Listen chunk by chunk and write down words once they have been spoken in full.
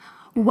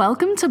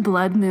Welcome to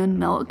Blood Moon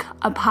Milk,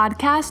 a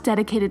podcast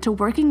dedicated to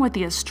working with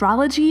the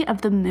astrology of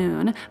the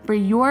moon for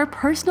your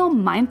personal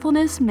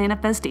mindfulness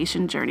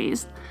manifestation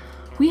journeys.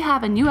 We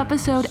have a new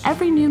episode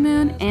every new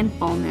moon and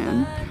full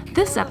moon.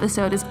 This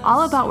episode is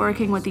all about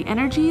working with the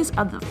energies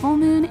of the full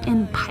moon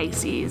in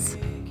Pisces.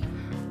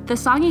 The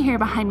song you hear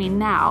behind me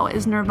now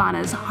is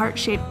Nirvana's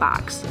Heart-Shaped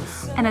Box.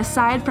 And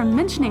aside from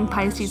mentioning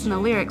Pisces in the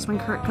lyrics when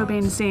Kurt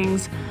Cobain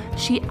sings,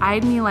 "She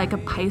eyed me like a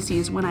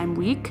Pisces when I'm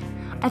weak,"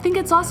 I think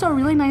it's also a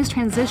really nice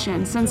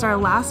transition since our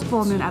last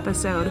full moon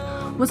episode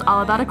was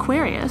all about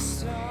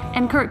Aquarius.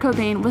 And Kurt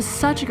Cobain was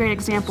such a great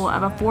example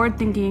of a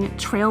forward-thinking,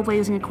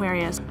 trailblazing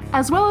Aquarius,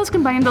 as well as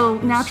combining the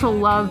natural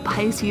love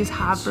Pisces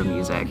have for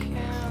music.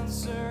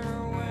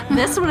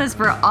 This one is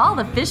for all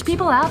the fish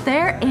people out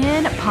there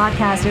in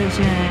Podcast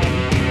Ocean.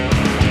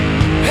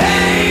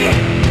 Hey,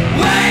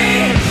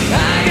 wait,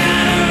 I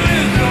got a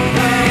new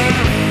Cobain.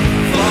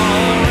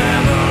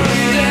 Forever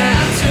and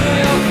down to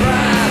your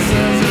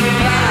prices and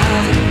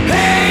lies.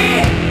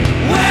 Hey,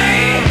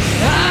 wait,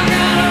 I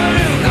got a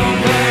new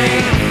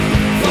Cobain.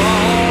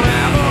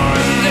 Forever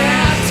and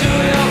down to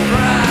your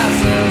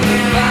prices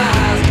and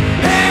lies.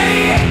 Hey,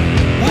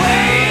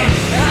 wait,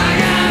 I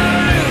got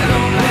a new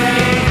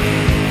Cobain.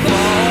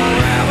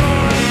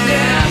 Forever and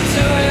down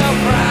to your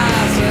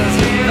prices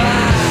and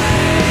lies.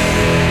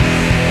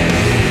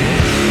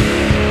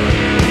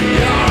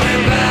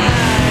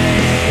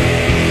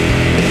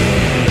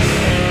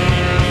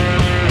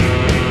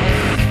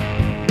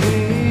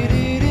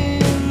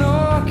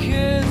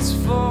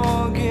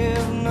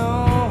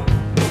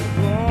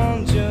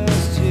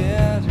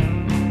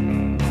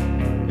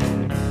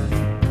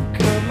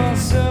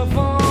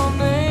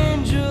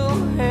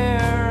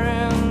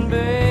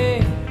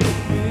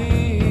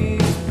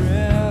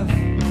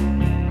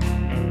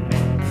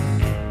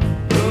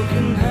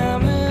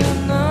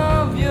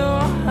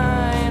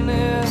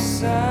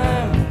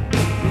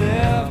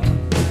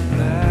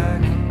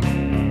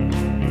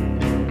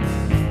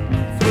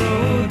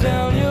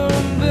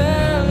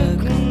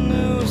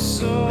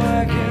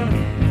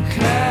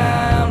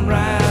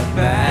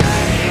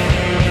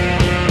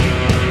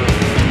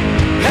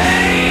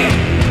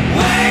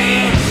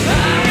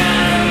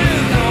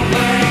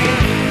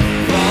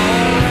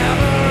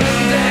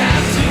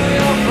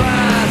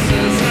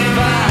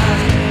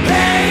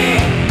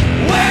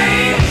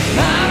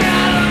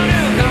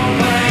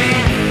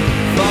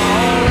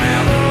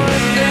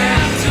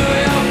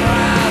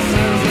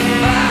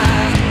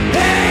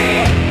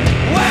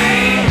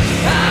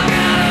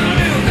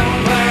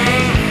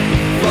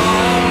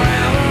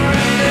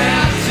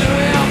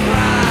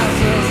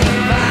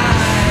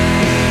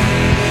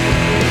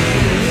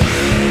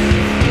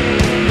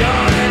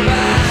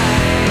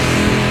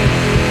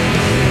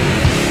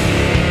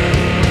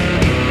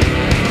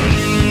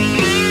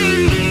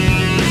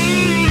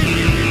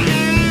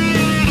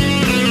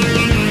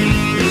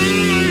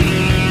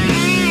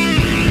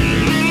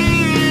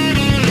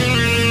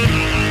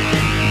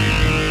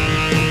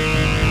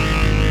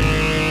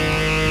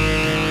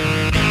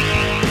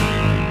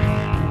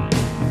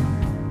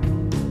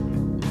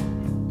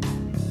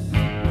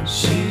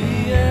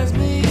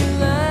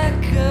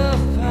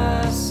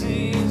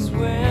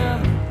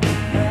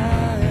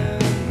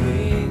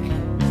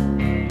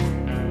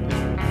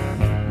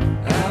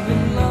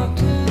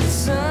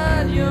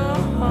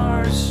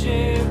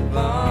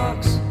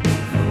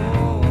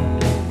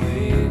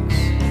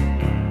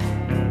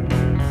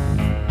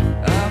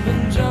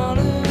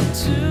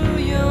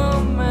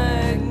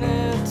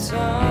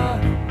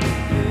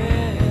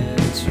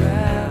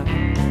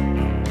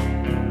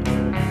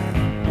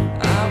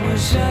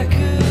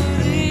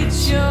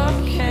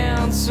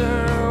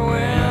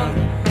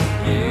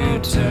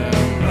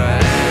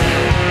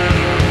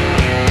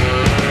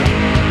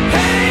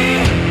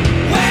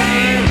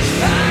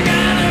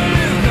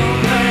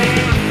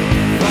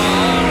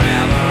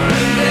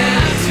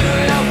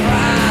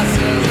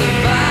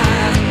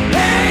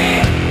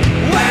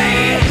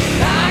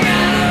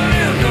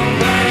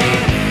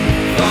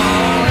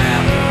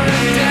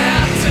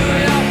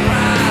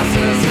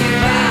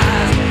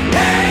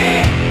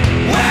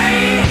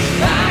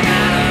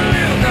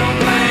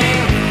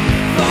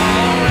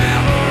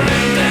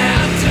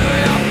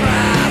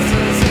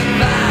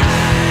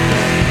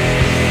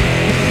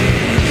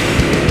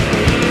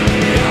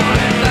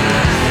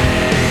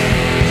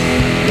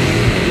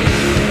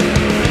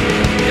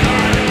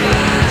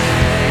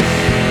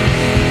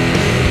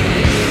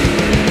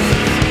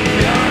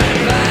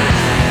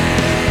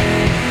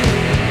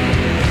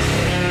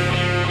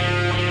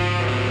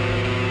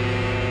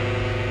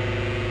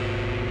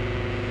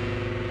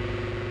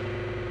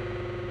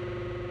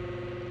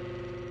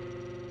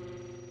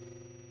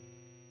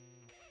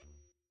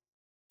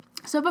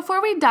 So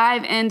before we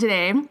dive in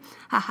today,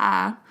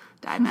 dive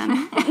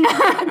in.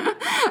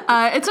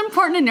 It's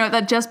important to note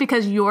that just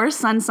because your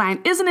sun sign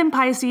isn't in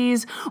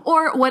Pisces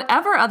or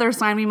whatever other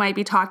sign we might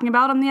be talking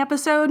about on the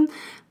episode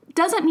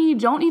doesn't mean you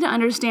don't need to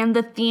understand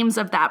the themes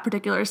of that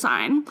particular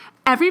sign.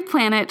 Every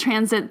planet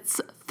transits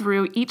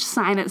through each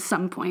sign at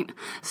some point,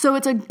 so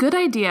it's a good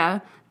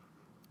idea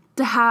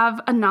to have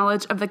a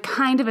knowledge of the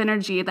kind of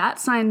energy that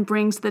sign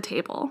brings to the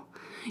table.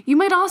 You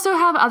might also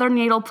have other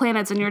natal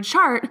planets in your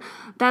chart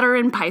that are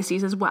in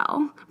Pisces as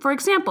well. For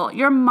example,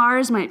 your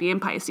Mars might be in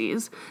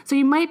Pisces, so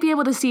you might be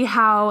able to see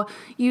how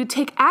you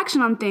take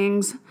action on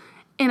things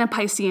in a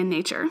Piscean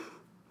nature.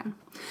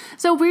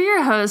 So we're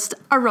your hosts,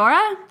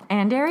 Aurora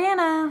And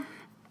Ariana.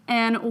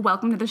 and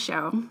welcome to the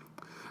show.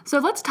 So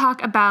let's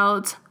talk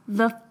about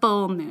the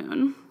full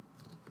moon.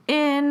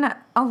 In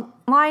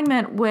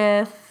alignment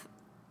with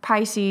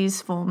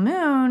Pisces full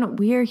moon,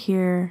 We are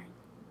here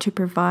to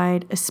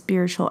provide a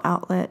spiritual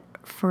outlet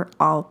for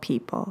all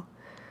people.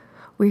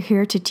 We're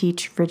here to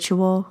teach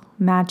ritual,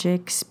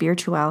 magic,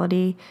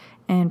 spirituality,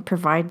 and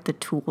provide the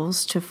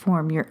tools to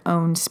form your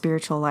own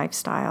spiritual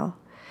lifestyle.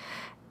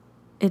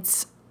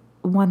 It's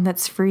one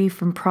that's free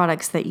from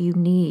products that you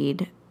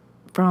need,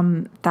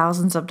 from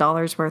thousands of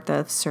dollars worth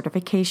of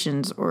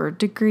certifications or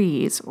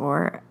degrees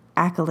or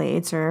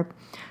accolades or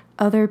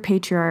other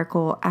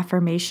patriarchal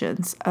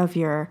affirmations of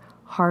your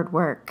hard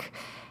work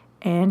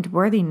and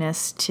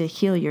worthiness to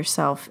heal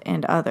yourself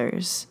and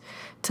others,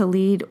 to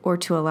lead or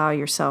to allow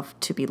yourself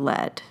to be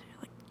led.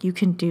 You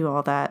can do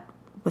all that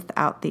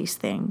without these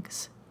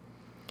things.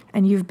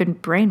 And you've been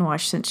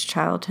brainwashed since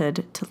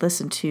childhood to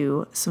listen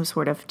to some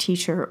sort of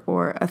teacher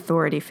or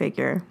authority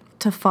figure,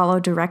 to follow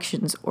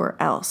directions or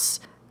else.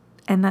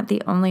 And that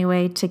the only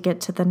way to get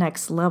to the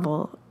next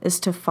level is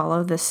to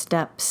follow the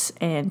steps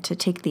and to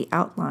take the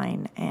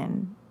outline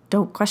and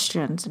don't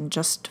question and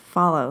just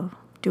follow.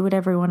 Do what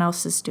everyone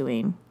else is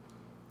doing.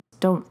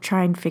 Don't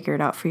try and figure it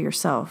out for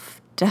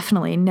yourself.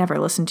 Definitely never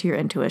listen to your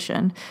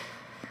intuition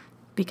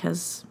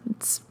because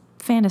it's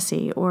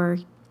fantasy or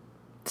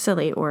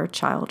silly or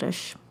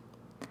childish.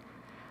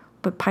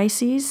 But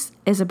Pisces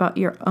is about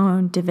your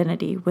own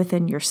divinity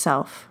within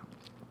yourself.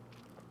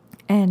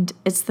 And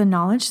it's the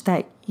knowledge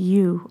that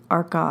you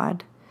are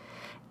God.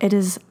 It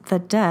is the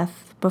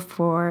death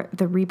before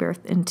the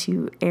rebirth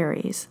into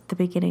Aries, the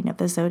beginning of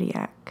the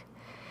zodiac.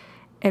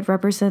 It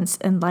represents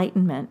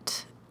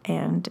enlightenment,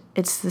 and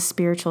it's the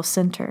spiritual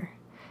center,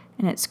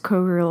 and it's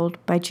co-ruled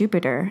by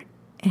Jupiter,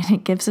 and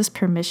it gives us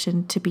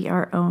permission to be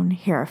our own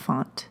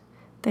Hierophant.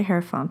 The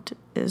Hierophant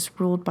is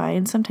ruled by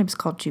and sometimes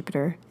called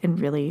Jupiter in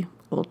really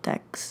old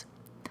decks.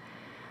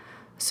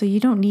 So you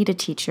don't need a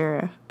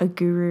teacher, a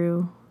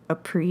guru, a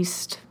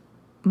priest,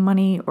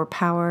 money or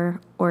power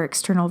or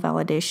external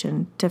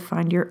validation to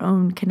find your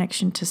own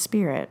connection to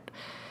spirit.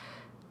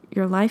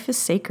 Your life is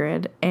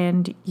sacred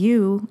and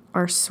you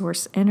are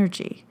source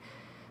energy.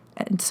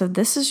 And so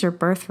this is your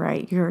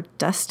birthright, your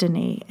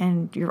destiny,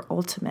 and your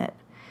ultimate.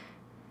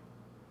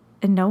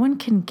 And no one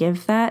can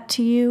give that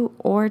to you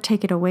or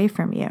take it away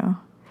from you.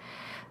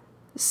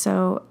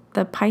 So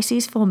the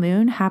Pisces full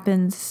moon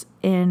happens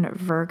in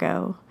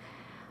Virgo.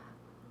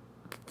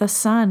 The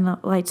sun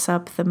lights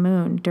up the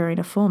moon during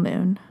a full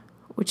moon,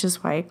 which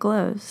is why it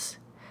glows.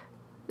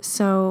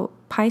 So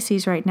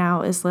Pisces right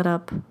now is lit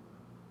up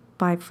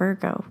by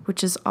Virgo,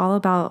 which is all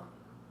about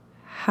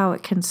how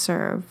it can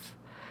serve.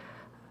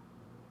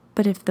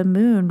 But if the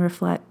moon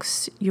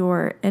reflects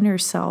your inner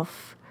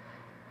self,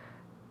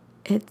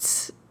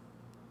 it's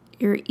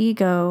your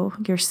ego,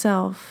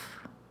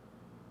 yourself,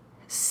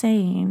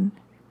 saying,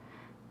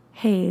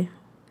 hey,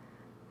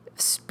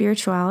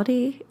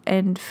 spirituality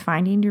and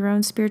finding your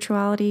own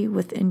spirituality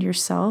within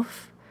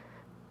yourself,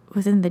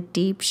 within the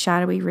deep,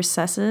 shadowy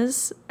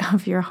recesses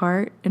of your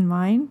heart and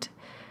mind,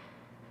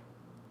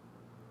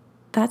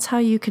 that's how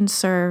you can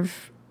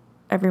serve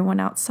everyone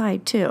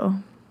outside too.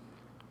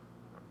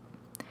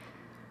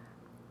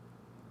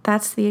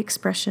 That's the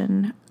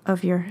expression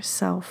of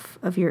yourself,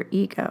 of your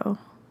ego.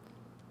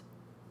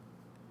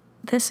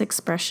 This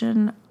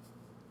expression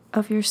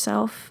of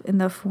yourself in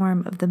the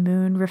form of the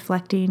moon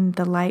reflecting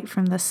the light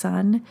from the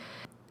sun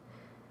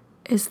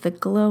is the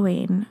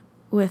glowing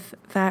with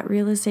that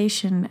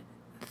realization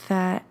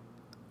that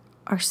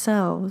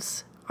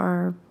ourselves,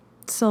 our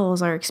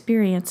souls, our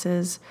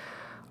experiences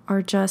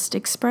are just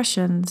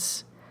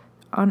expressions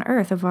on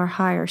earth of our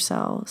higher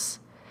selves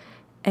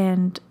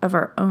and of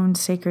our own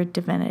sacred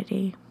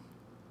divinity.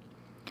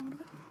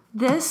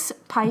 This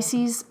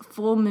Pisces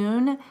full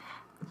moon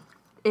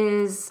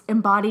is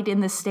embodied in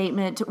the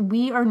statement,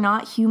 we are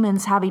not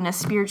humans having a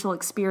spiritual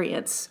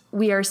experience.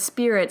 We are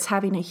spirits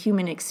having a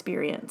human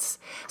experience.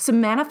 So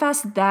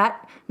manifest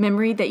that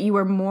memory that you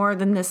are more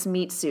than this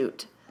meat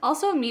suit.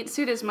 Also, meat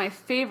suit is my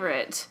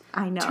favorite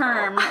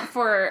term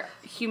for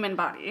human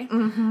body.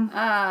 Mm-hmm.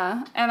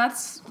 And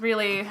that's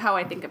really how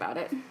I think about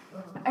it.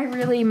 I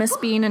really miss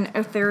being an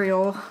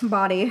ethereal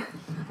body.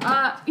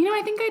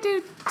 I think I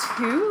do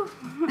too.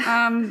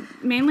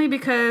 Mainly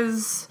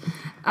because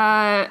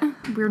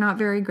We're not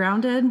very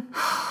grounded.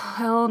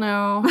 hell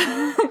no.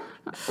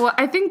 Well,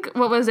 I think,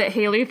 what was it,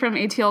 Haley from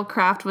ATL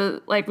Craft was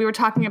like, we were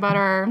talking about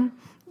our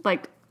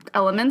like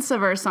elements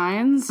of our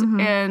signs,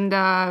 and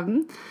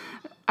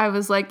I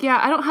was like, yeah,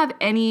 I don't have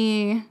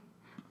any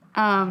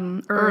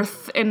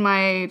earth in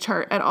my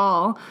chart at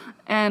all.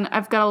 And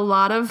I've got a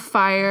lot of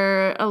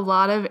fire, a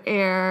lot of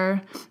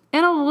air,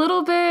 And a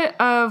little bit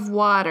of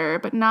water,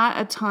 but not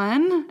a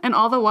ton. And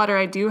all the water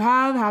I do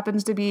have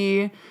happens to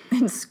be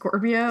In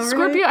Scorpio, right?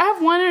 Scorpio.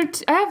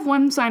 I have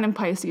one sign in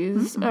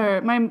Pisces, or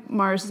my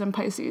Mars is in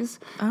Pisces.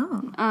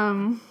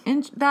 Oh.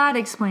 And that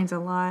explains a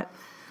lot.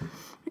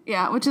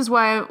 Yeah, which is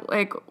why,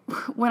 like,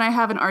 when I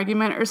have an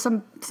argument or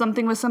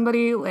something with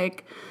somebody,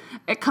 like,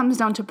 it comes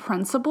down to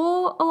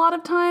principle a lot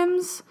of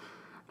times.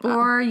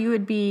 Or you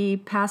would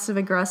be passive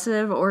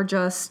aggressive or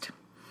just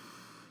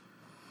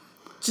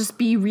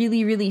be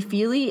really, really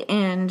feely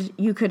and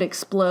you could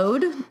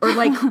explode or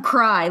like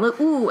cry. Like,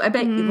 ooh, I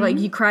bet like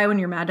you cry when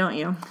you're mad, don't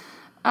you?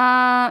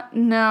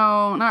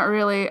 No, not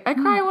really. I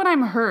cry when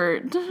I'm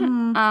hurt,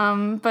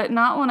 but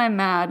not when I'm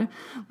mad.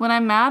 When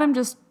I'm mad, I'm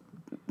just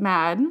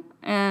mad.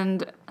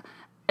 And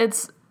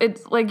it's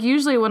like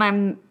usually when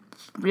I'm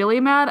really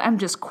mad, I'm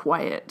just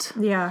quiet.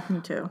 Yeah, me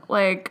too.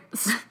 Like,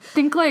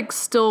 think like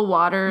still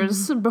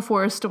waters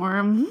before a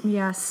storm.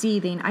 Yeah,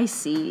 seething. I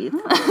seethe.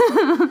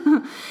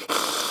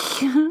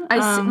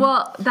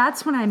 Well,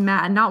 that's when I'm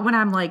mad, not when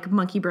I'm like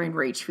monkey brain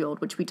rage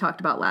fueled, which we talked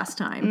about last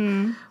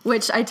time.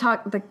 Which I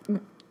talked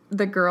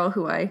the girl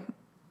who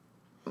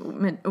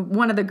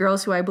one of the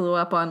girls who I blew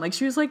up on, like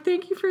she was like,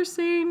 "Thank you for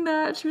saying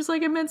that." She was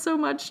like, "It meant so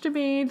much to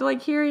me, like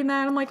hearing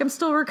that." I'm like, "I'm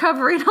still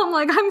recovering." I'm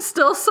like, "I'm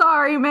still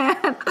sorry,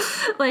 man."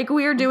 Like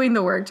we are doing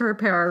the work to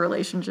repair our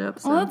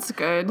relationships. Well, that's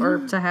good. Or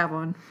to have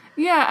one.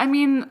 Yeah, I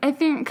mean, I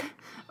think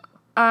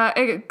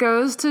it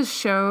goes to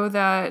show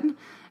that,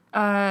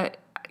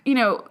 you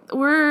know,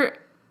 we're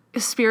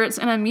spirits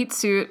in a meat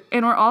suit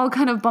and we're all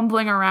kind of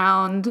bumbling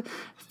around,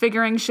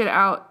 figuring shit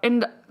out.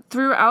 And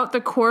throughout the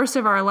course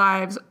of our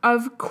lives,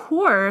 of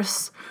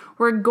course,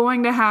 we're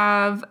going to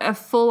have a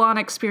full-on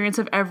experience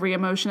of every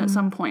emotion at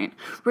some point.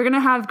 We're going to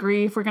have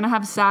grief. We're going to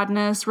have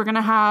sadness. We're going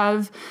to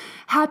have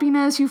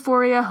happiness,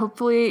 euphoria,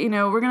 hopefully. You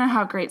know, we're going to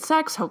have great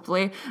sex,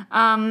 hopefully.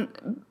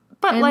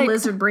 But And like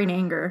lizard brain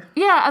anger.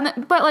 Yeah,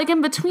 but like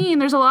in between,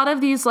 there's a lot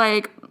of these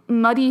like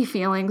muddy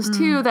feelings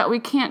too that we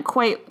can't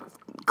quite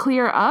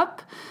clear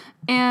up.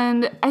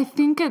 And I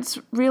think it's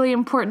really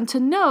important to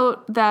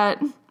note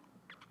that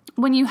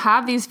when you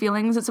have these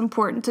feelings, it's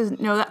important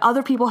to know that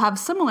other people have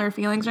similar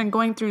feelings and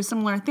going through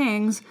similar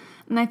things.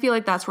 And I feel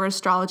like that's where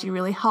astrology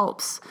really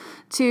helps,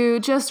 to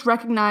just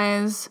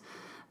recognize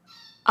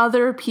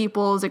other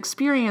people's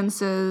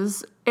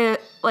experiences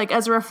like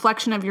as a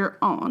reflection of your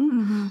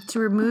own. To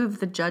remove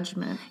the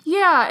judgment.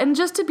 Yeah, and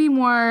just to be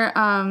more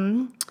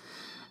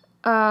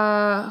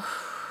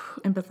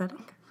Empathetic.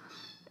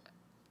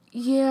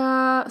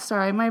 yeah,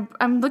 sorry,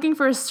 I'm looking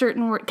for a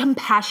certain word,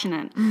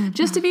 compassionate.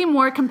 Just to be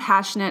more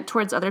compassionate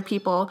towards other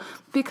people,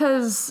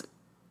 because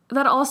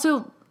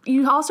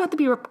you also have to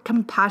be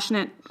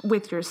compassionate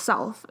with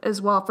yourself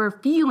as well for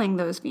feeling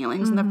those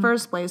feelings in the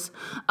first place.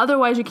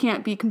 Otherwise, you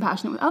can't be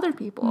compassionate with other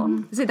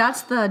people. See,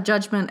 that's the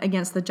judgment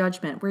against the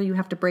judgment, where you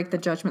have to break the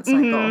judgment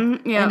cycle.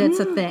 Yeah. And it's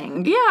a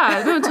thing.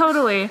 Yeah, no,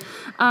 totally.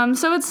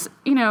 So it's,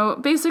 you know,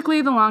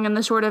 basically the long and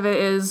the short of it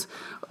is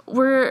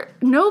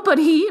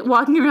nobody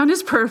walking around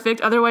is perfect.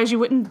 Otherwise, you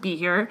wouldn't be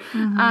here.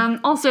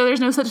 Also, there's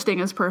no such thing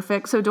as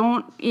perfect. So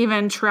don't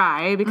even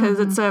try, because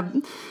it's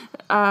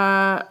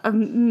a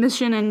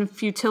mission in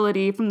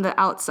futility from the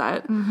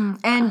outset.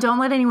 And don't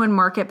let anyone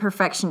market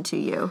perfection to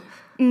you.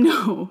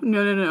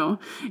 No.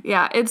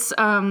 Yeah, it's,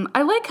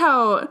 I like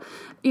how,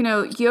 you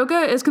know,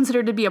 yoga is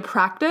considered to be a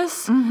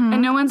practice, and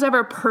no one's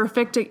ever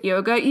perfect at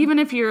yoga. Even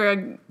if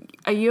you're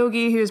a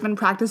yogi who's been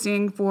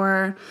practicing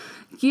for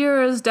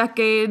years,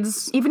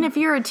 decades. Even if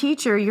you're a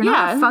teacher, you're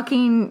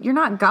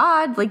not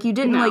God. Like, you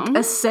didn't like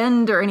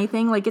ascend or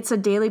anything. Like, it's a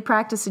daily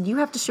practice and you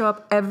have to show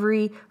up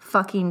every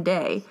fucking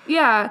day.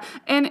 Yeah.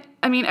 And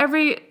I mean,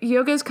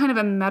 yoga is kind of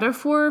a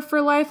metaphor for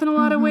life in a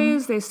lot of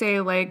ways. They say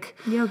like,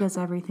 Yoga's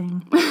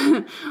everything.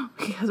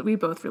 because we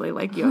both really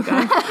like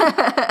yoga.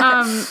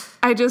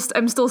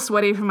 I'm still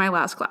sweaty from my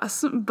last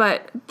class.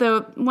 But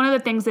one of the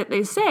things that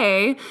they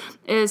say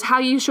is how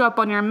you show up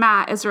on your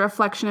mat is a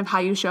reflection of how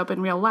you show up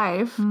in real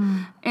life.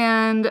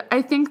 And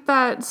I think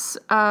that's,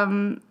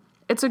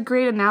 it's a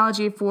great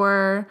analogy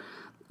for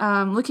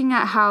looking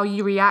at how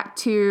you react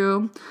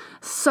to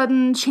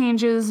sudden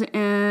changes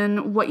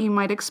in what you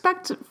might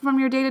expect from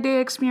your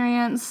day-to-day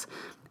experience,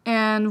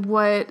 and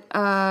what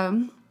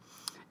and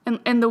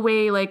the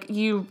way like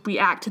you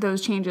react to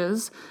those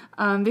changes,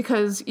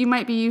 because you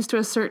might be used to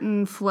a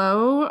certain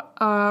flow,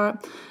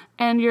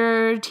 and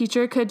your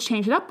teacher could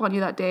change it up on you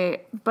that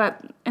day,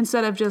 but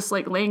instead of just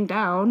like laying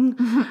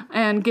down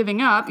and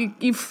giving up,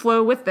 you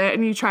flow with it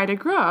and you try to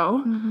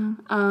grow.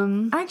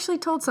 I actually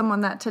told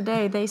someone that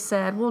today. They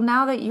said, well,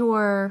 now that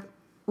you're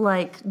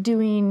like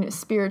doing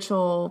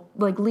spiritual,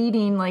 like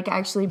leading, like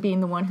actually being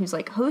the one who's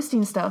like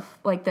hosting stuff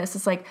like this,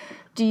 it's like,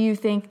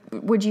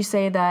 would you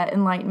say that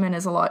enlightenment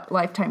is a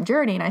lifetime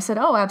journey? And I said,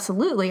 oh,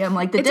 absolutely. I'm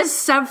like, It's a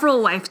several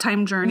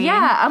lifetime journey.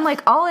 yeah, I'm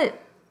like,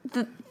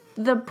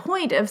 the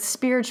point of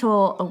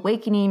spiritual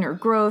awakening or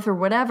growth or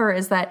whatever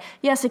is that,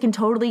 yes, it can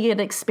totally get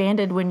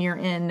expanded when you're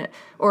in,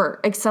 or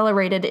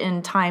accelerated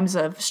in times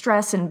of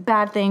stress and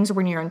bad things, or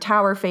when you're in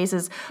tower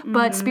phases.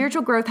 But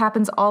spiritual growth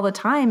happens all the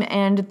time.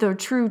 And the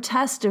true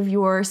test of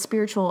your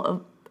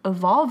spiritual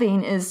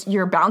evolving is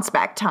your bounce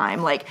back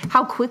time. Like,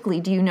 how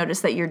quickly do you notice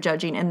that you're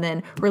judging and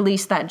then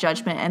release that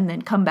judgment and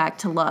then come back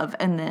to love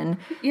and then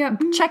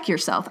check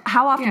yourself?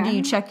 How often do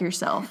you check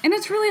yourself? And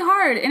it's really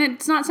hard, and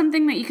it's not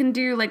something that you can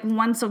do like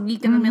once a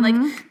week and then be like,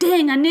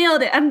 dang, I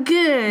nailed it, I'm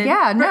good.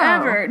 Yeah, no.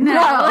 Forever. No.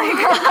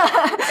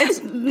 Like,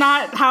 it's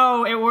not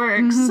how it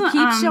works.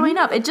 Keep showing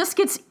up. It just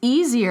gets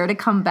easier to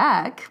come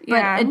back,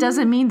 but it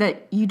doesn't mean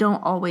that you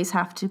don't always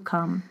have to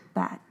come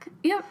back.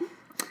 Yep.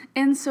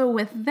 And so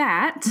with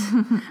that,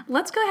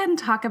 let's go ahead and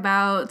talk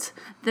about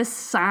the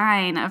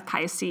sign of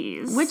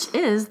Pisces. Which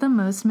is the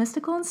most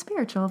mystical and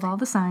spiritual of all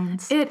the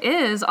signs. It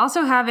is.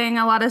 Also having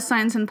a lot of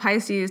signs in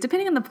Pisces,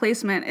 depending on the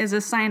placement, is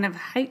a sign of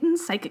heightened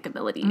psychic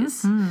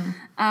abilities.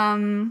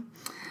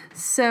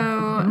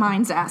 So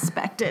Mine's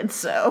aspected,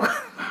 so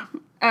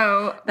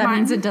that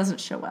means it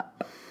doesn't show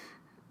up.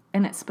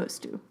 And it's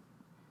supposed to.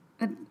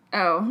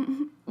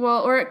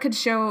 Well, or it could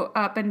show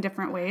up in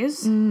different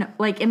ways. No,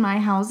 like in my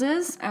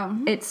houses,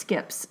 it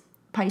skips.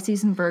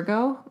 Pisces and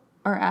Virgo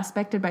are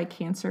aspected by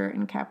Cancer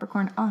and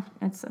Capricorn. Oh,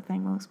 it's a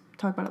thing. We'll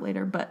talk about it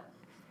later. But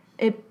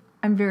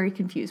I'm very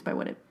confused by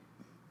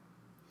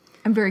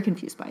I'm very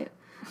confused by it.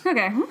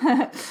 Okay.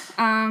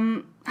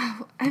 I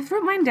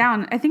wrote mine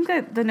down. I think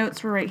that the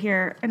notes were right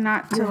here, and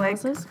not to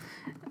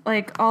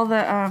like all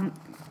the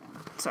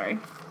sorry.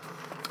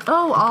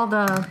 Oh, all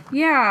the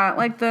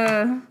like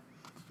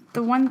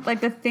the one,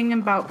 like the thing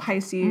about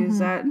Pisces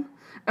that,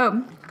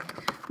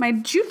 my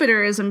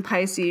Jupiter is in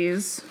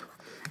Pisces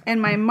and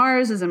my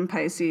Mars is in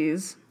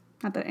Pisces.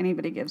 Not that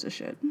anybody gives a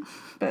shit,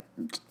 but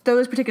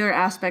those particular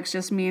aspects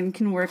just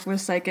can work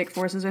with psychic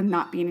forces and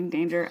not being in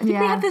danger. I think we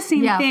have the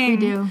same thing. Yeah, we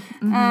do.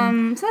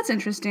 So that's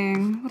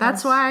interesting.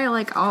 That's why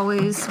I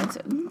always,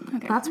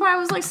 that's why I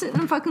was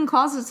sitting in fucking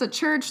closets at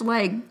church,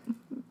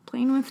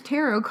 playing with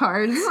tarot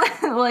cards.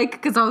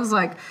 Because I was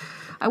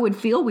I would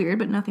feel weird,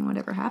 but nothing would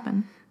ever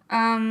happen.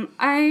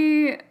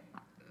 I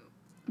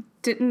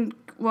didn't,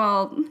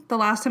 the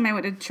last time I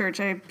went to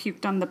church, I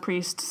puked on the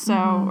priest,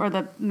 or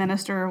the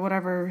minister, or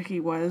whatever he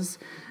was.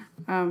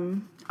 I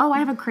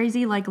have a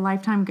crazy,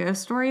 lifetime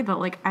ghost story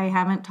that, I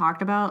haven't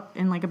talked about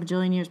in, a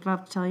bajillion years, but I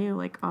have to tell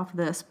you, off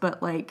this.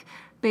 But,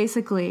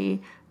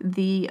 basically,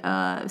 the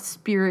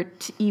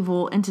spirit,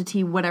 evil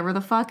entity, whatever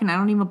the fuck, and I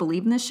don't even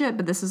believe in this shit,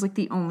 but this is,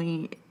 the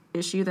only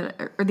issue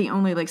or the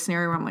only,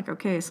 scenario where I'm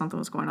okay, something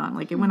was going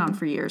on. It went on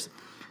for years.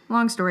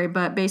 Long story,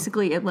 but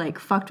basically it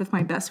fucked with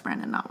my best friend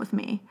and not with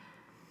me.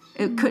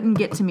 It couldn't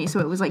get to me,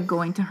 so it was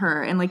going to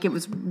her, and it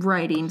was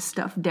writing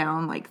stuff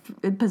down,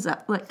 it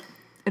possessed.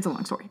 It's a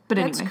long story, but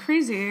anyway. That's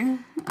crazy.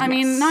 I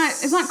mean,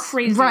 it's not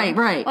crazy.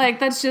 Right.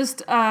 That's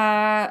just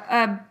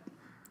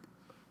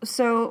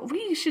so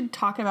we should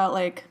talk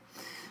about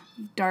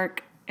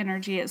dark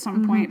energy at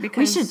some point,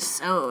 because we should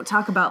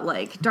talk about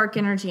dark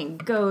energy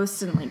and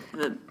ghosts and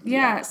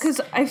because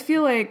I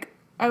feel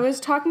I was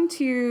talking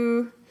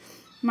to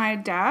my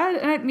dad,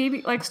 and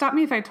maybe stop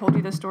me if I told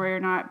you this story or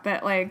not,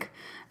 but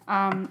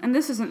and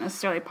this isn't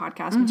necessarily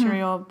podcast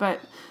material, but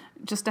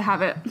just to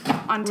have it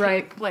on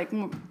tape,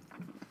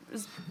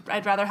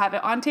 I'd rather have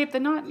it on tape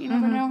than not. You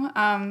never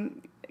know.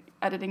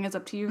 Editing is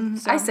up to you.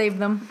 So. I saved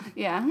them.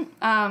 Yeah.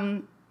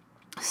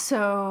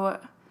 So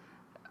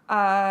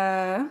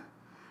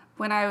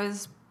when I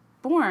was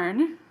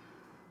born,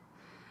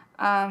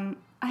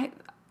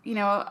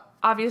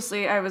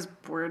 obviously I was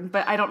born,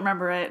 but I don't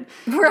remember it.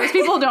 Most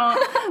people don't.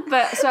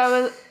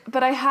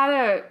 But I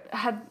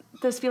had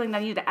this feeling that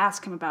I needed to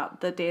ask him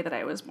about the day that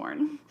I was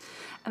born.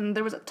 And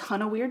there was a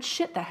ton of weird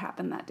shit that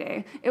happened that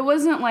day. It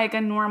wasn't a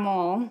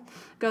normal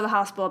go to the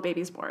hospital,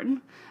 baby's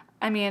born.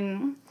 I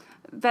mean,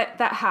 that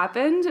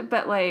happened,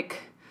 but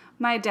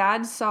my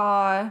dad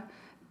saw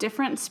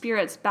different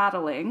spirits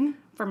battling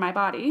for my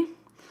body.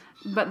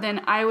 But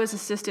then I was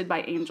assisted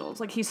by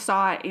angels. He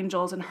saw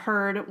angels and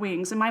heard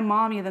wings. And my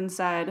mom even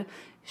said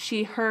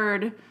she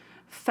heard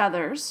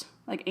feathers,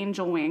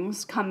 angel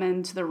wings, come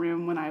into the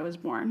room when I was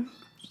born.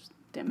 Just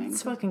dimming.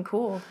 It's fucking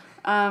cool.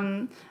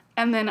 And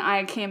then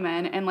I came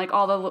in, and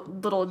all the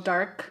little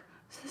dark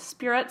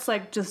spirits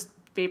just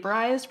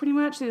vaporized pretty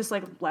much. They just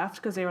left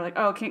because they were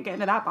oh, can't get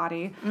into that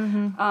body.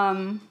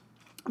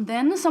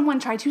 Then someone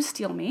tried to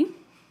steal me.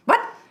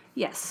 What?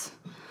 Yes.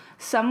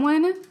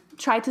 Someone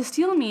tried to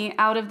steal me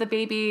out of the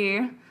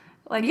baby,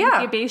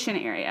 incubation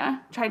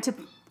area. Tried to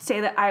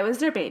say that I was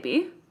their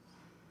baby.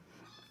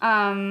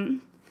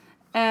 And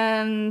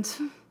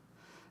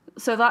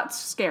so that's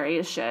scary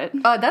as shit.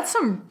 That's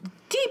some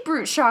deep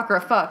root chakra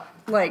fuck.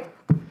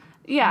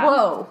 Yeah.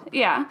 Whoa.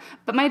 Yeah.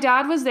 But my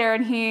dad was there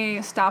and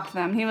he stopped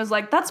them. He was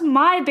that's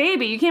my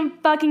baby. You can't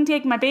fucking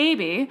take my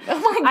baby. Oh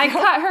my God. I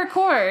cut her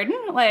cord.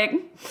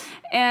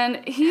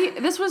 And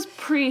this was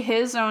pre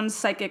his own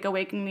psychic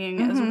awakening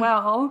as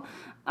well.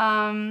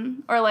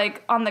 Or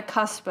on the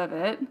cusp of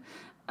it.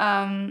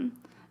 And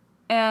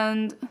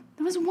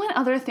There was one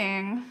other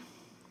thing.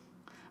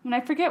 And I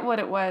forget what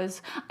it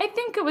was. I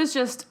think it was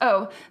just,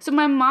 so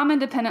my mom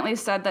independently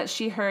said that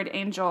she heard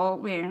angel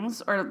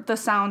wings or the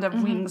sound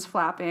of wings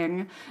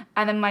flapping.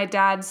 And then my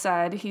dad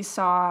said he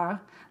saw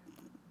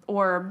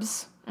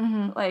orbs,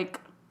 like,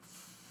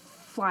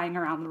 flying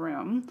around the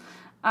room.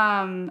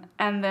 And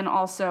then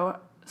also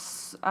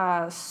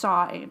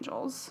saw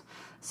angels.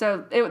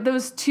 So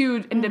those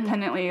two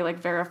independently, like,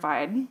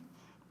 verified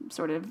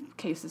sort of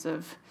cases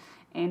of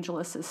angel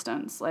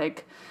assistance.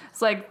 Like,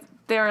 it's like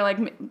they're,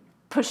 like,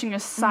 pushing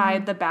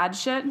aside the bad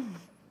shit,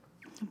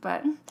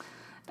 but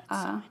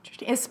So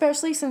interesting,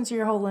 especially since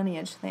your whole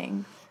lineage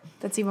thing.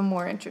 That's even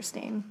more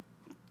interesting.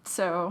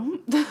 so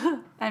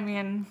I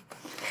mean,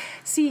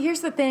 See,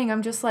 here's the thing.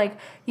 I'm just like,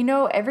 you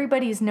know,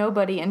 everybody's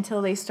nobody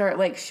until they start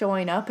like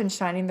showing up and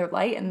shining their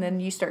light, and then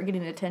you start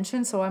getting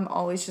attention. So I'm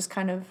always just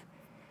kind of,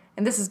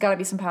 and this has got to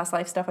be some past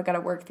life stuff I got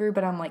to work through,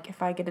 but I'm like,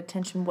 if I get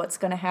attention, what's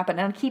going to happen?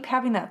 And I keep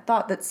having that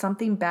thought that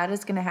something bad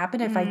is going to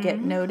happen if I get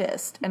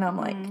noticed. And I'm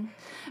like,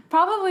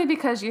 probably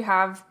because you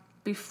have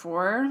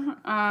before,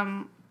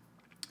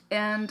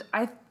 and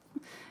I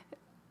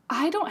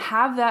don't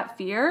have that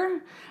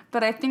fear,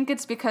 but I think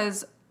it's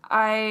because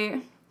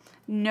I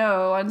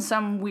know on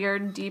some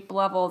weird deep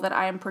level that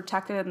I am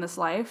protected in this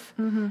life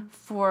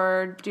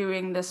for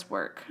doing this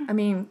work. I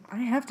mean, I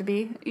have to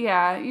be.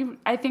 Yeah,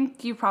 I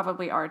think you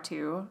probably are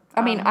too.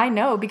 I mean, I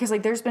know because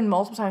like there's been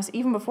multiple times,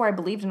 even before I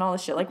believed in all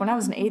this shit. Like when I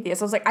was an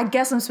atheist, I was like, I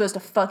guess I'm supposed to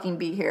fucking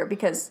be here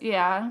because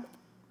Yeah.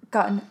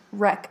 gotten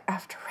wreck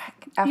after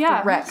wreck after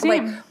Yeah, wreck.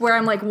 same. Like where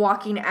I'm like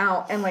walking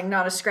out and like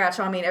not a scratch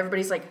on me, and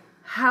everybody's like,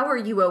 how are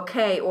you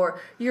okay? Or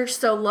you're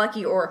so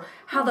lucky, or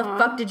how the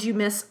fuck did you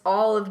miss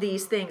all of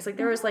these things? Like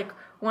there was like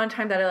one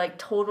time that I like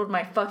totaled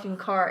my fucking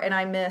car and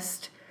I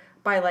missed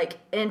by like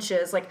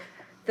inches. Like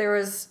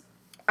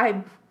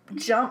I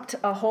jumped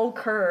a whole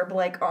curb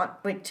like on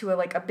like to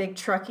a big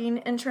trucking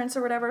entrance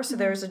or whatever. So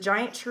there was a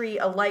giant tree,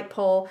 a light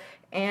pole,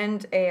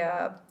 and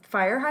a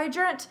fire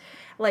hydrant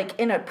like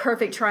in a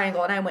perfect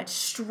triangle, and I went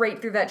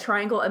straight through that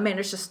triangle and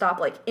managed to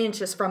stop like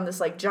inches from this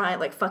like giant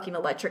like fucking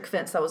electric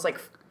fence that was like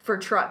for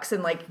trucks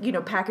and like, you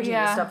know, packaging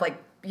and stuff, like,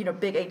 you know,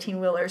 big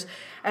 18-wheelers.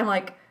 And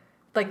like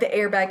the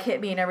airbag hit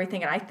me and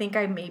everything, and I think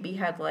I maybe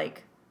had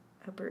like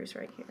a bruise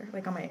right here,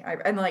 like on my eye.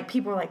 And like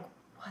people were like,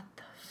 what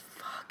the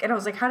fuck? And I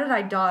was like, how did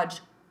I dodge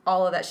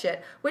all of that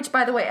shit? Which,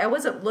 by the way, I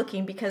wasn't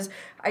looking because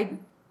I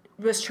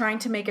was trying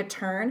to make a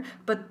turn,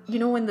 but you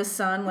know when the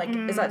sun like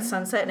is at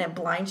sunset and it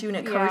blinds you and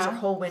it covers your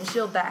whole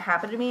windshield? That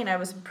happened to me, and I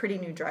was a pretty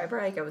new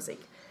driver. Like I was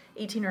like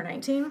 18 or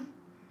 19,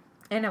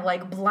 and it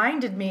like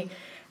blinded me.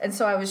 And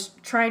so I was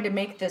trying to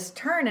make this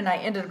turn, and I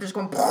ended up just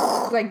going,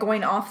 like,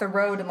 going off the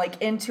road and,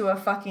 like, into a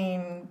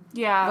fucking,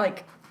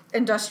 like,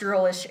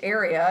 industrial-ish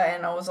area.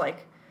 And I was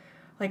like,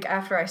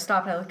 after I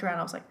stopped, I looked around,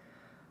 I was like,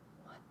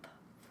 what the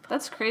fuck?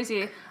 That's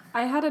crazy.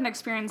 I had an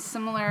experience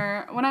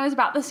similar when I was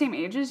about the same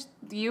age as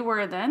you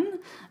were then.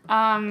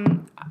 I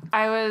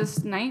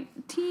was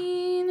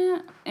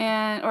 19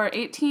 or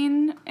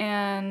 18,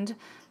 and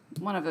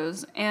one of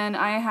those. And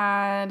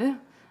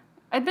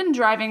I'd been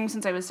driving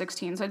since I was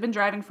 16, so I'd been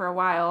driving for a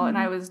while, and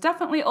I was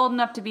definitely old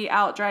enough to be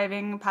out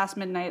driving past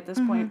midnight at this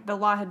point. The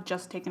law had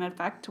just taken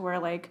effect to where,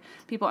 like,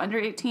 people under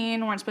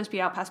 18 weren't supposed to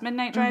be out past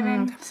midnight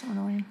driving. That's so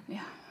annoying.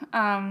 Yeah.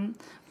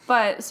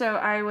 But, so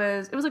it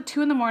was like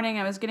 2 a.m,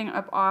 I was getting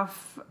up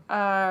off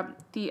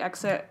the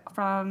exit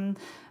from,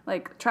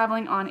 like,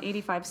 traveling on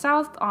 85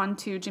 South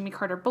onto Jimmy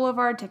Carter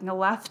Boulevard, taking a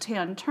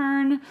left-hand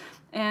turn,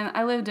 and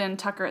I lived in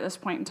Tucker at this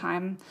point in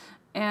time.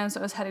 And so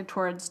I was headed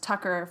towards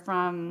Tucker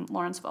from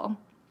Lawrenceville.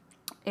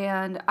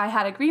 And I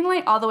had a green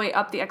light all the way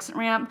up the exit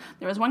ramp.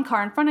 There was one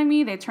car in front of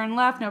me. They turned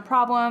left, no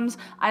problems.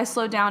 I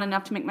slowed down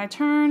enough to make my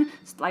turn.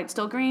 Light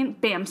still green.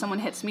 Bam, someone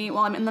hits me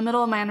while I'm in the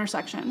middle of my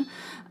intersection.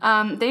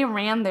 They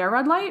ran their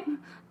red light,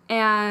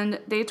 and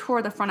they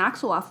tore the front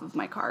axle off of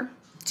my car.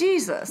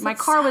 Jesus. My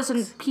car was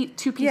in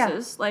two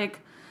pieces. Yeah. Like,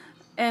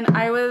 and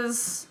I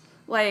was,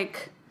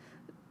 like...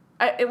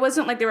 it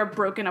wasn't like they were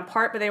broken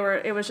apart, but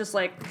it was just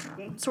like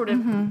sort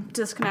of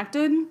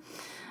disconnected.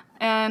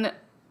 And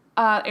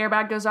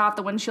airbag goes off,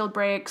 the windshield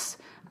breaks.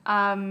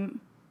 I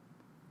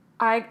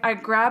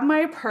grab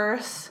my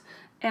purse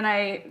and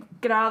I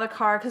get out of the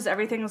car because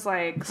everything's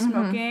like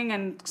smoking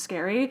and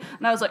scary.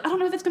 And I was like, I don't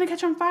know if it's going to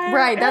catch on fire.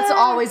 Right, that's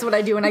always what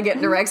I do when I get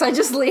into wrecks. I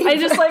just leave. I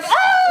just like,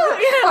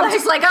 oh! I'm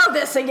just like, oh,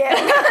 this again.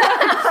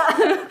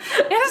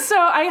 And so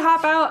I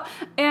hop out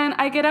and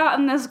I get out,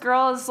 and this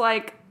girl is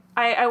like,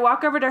 I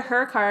walk over to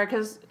her car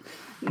because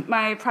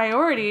my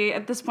priority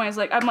at this point is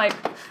like, I'm like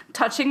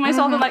touching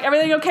myself. I'm like,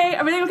 everything okay?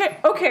 Everything okay?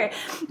 Okay.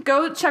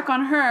 Go check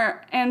on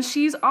her. And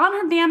she's on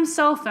her damn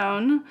cell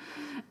phone,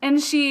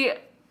 and she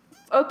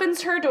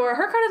opens her door.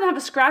 Her car doesn't have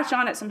a scratch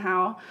on it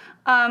somehow.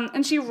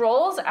 And she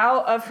rolls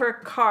out of her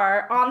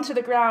car onto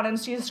the ground, and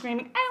she's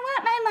screaming, I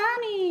want my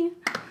mommy.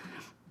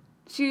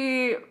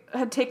 She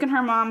had taken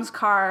her mom's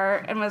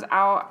car and was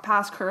out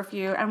past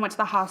curfew and went to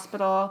the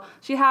hospital.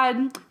 She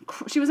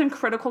was in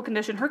critical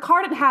condition. Her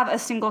car didn't have a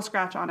single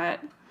scratch on it.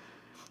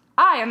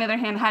 I, on the other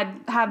hand,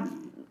 had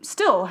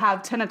still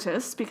have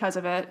tinnitus because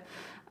of it.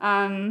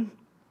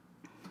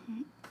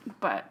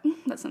 But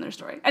that's another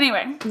story.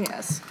 Anyway,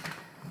 Yes.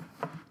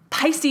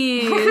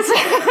 Pisces.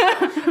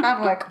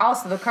 I'm like,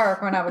 also the car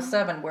when I was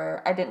 7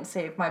 where I didn't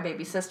save my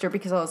baby sister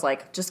because I was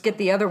like, just get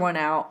the other one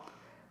out.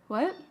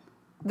 What?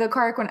 The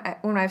car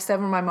when I was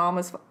 7, my mom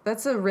was,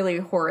 that's a really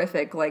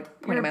horrific,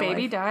 like, point Your in my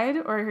baby life. died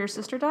or your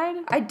sister died?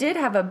 We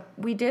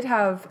did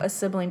have a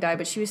sibling die,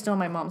 but she was still in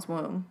my mom's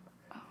womb.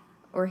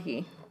 Or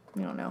he.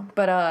 We don't know.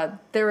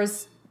 But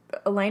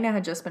Elena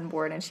had just been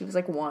born and she was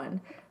like 1.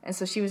 And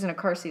so she was in a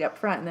car seat up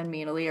front and then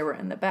me and Aaliyah were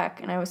in the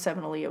back. And I was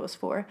 7, Aaliyah was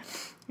 4.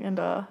 And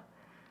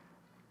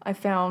I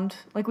found,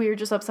 like, we were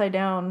just upside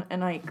down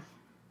and like,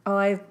 all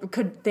I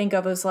could think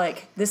of was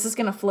like, this is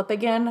going to flip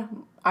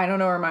again. I don't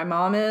know where my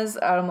mom is.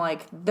 I'm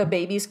like, the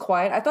baby's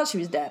quiet. I thought she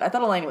was dead. I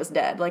thought Elena was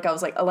dead. Like, I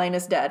was like,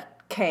 Elena's dead.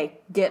 Okay,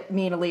 get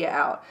me and Aaliyah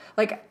out.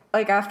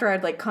 Like after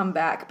I'd like come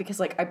back because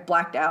like I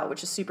blacked out,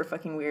 which is super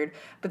fucking weird.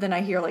 But then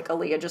I hear like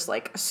Aaliyah just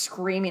like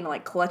screaming,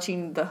 like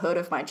clutching the hood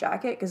of my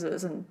jacket because it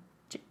was in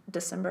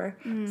December.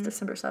 It's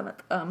December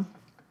 7th.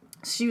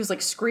 She was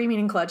like screaming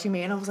and clutching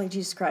me and I was like,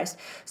 Jesus Christ.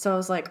 So I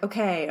was like,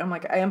 okay. I'm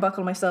like, I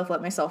unbuckled myself, let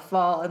myself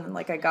fall. And then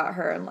like I got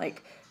her and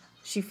like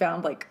she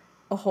found like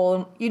a hole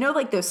in, you know,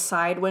 like those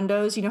side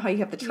windows, you know how you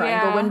have the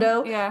triangle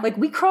window? Yeah. Like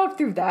we crawled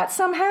through that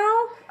somehow.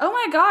 Oh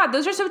my God,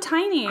 those are so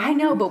tiny. I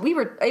know, but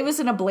it was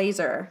in a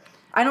Blazer.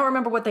 I don't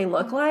remember what they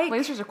look like.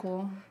 Blazers are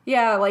cool.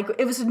 Yeah, like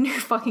it was a new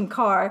fucking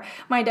car.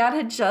 My dad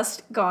had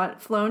just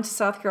flown to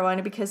South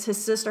Carolina because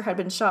his sister had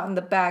been shot in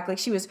the back. Like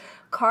she was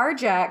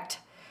carjacked.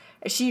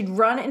 She'd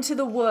run into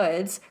the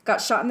woods,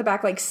 got shot in the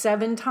back like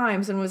 7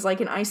 times and was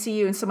like in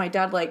ICU. And so my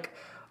dad like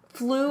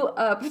flew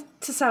up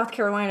to South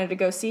Carolina to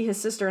go see his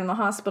sister in the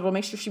hospital,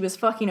 make sure she was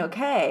fucking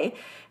okay.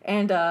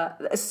 And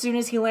as soon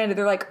as he landed,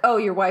 they're like, oh,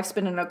 your wife's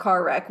been in a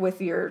car wreck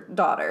with your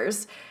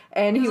daughters.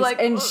 And he was like,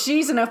 and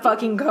she's in a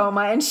fucking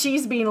coma and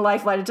she's being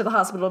life-flighted to the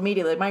hospital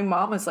immediately. My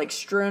mom was like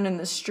strewn in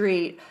the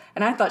street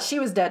and I thought she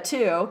was dead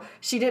too.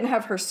 She didn't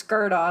have her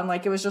skirt on.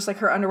 Like it was just like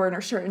her underwear and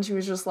her shirt and she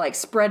was just like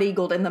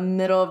spread-eagled in the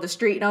middle of the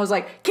street. And I was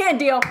like, can't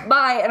deal,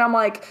 bye. And I'm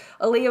like,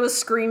 Aaliyah was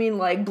screaming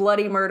like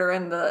bloody murder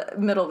in the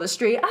middle of the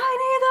street. I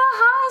need the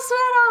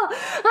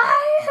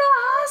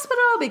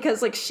hospital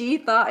because like she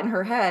thought in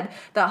her head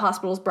that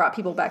hospitals brought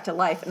people back to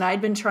life. And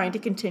I'd been trying to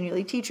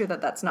continually teach her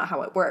that that's not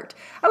how it worked.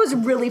 I was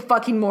really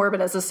fucking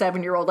morbid as a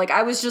 7-year-old. Like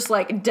I was just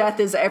like, death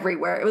is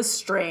everywhere. It was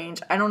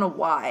strange. I don't know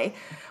why.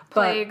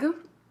 Plague.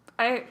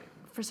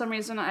 For some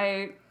reason,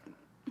 I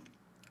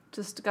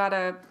just got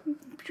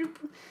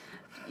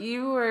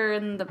you were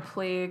in the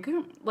plague.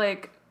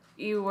 Like,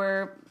 you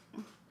were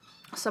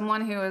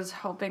someone who was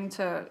helping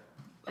to,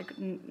 like,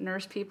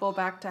 nurse people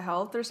back to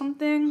health or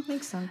something.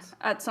 Makes sense.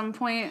 At some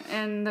point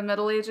in the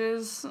Middle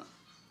Ages.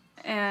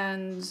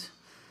 And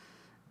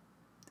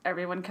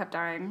everyone kept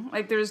dying.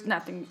 Like, there's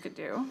nothing you could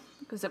do.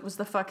 Because it was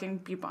the fucking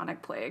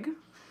bubonic plague.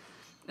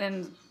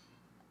 And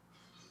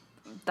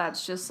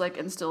that's just like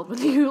instilled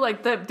with you,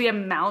 like the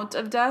amount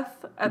of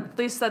death, at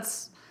least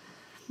that's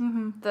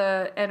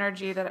the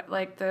energy that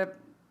like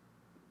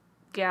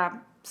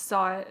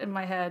saw it in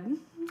my head.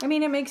 I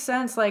mean, it makes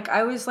sense. Like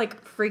I was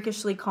like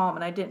freakishly calm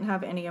and I didn't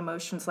have any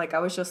emotions. Like I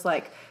was just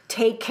like,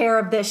 take care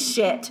of this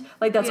shit.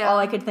 Like that's all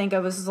I could think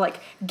of was like,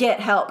 get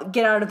help,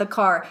 get out of the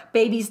car,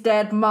 baby's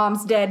dead,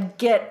 mom's dead,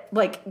 get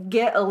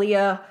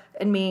Aaliyah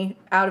and me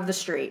out of the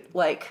street.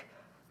 Like,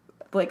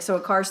 so a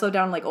car slowed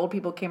down, like, old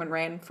people came and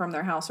ran from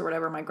their house or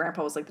whatever. My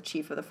grandpa was, like, the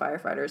chief of the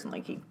firefighters, and,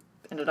 like, he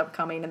ended up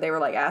coming, and they were,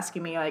 like,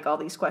 asking me, like, all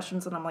these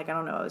questions, and I'm like, I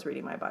don't know, I was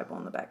reading my Bible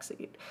in the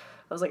backseat.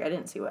 I was like, I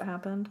didn't see what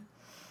happened.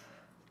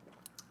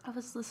 I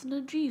was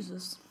listening to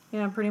Jesus.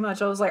 Yeah, pretty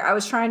much. I was like, I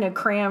was trying to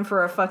cram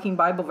for a fucking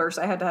Bible verse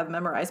I had to have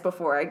memorized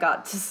before I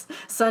got to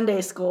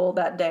Sunday school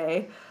that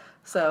day.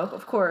 So,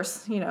 of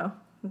course, you know,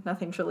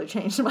 nothing truly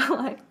changed in my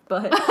life,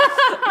 but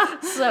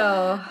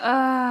so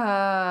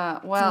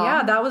well,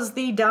 yeah, that was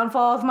the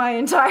downfall of my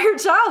entire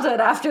childhood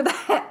after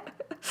that.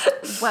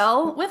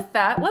 Well, with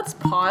that, let's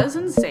pause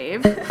and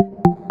save.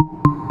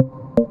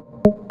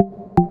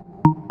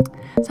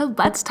 So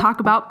let's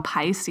talk about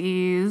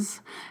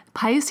Pisces.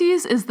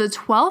 Pisces is the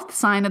 12th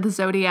sign of the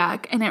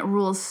zodiac, and it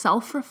rules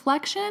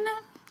self-reflection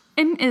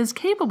and is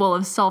capable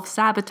of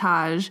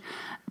self-sabotage,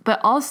 but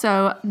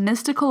also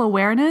mystical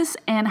awareness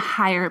and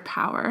higher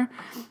power.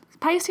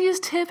 Pisces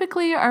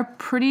typically are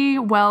pretty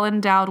well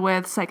endowed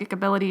with psychic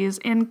abilities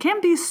and can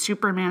be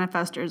super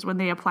manifestors when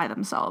they apply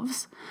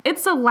themselves.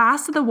 It's the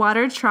last of the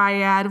water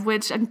triad,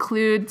 which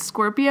includes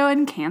Scorpio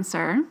and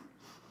Cancer.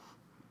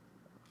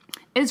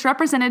 It's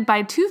represented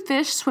by 2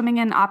 fish swimming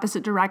in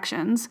opposite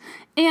directions,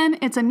 and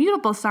it's a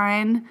mutable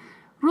sign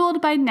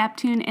ruled by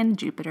Neptune and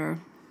Jupiter.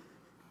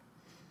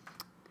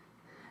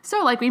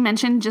 So, like we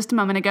mentioned just a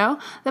moment ago,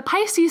 the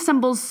Pisces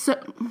symbol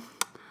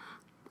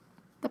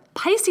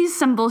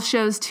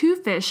shows 2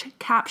 fish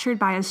captured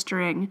by a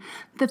string.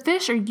 The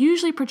fish are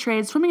usually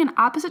portrayed swimming in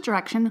opposite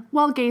direction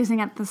while gazing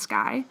at the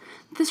sky.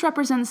 This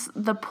represents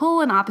the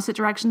pull in opposite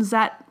directions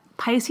that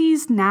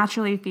Pisces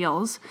naturally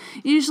feels.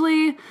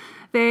 Usually,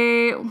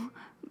 they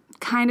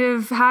kind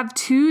of have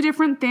two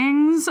different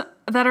things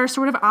that are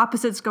sort of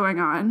opposites going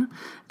on.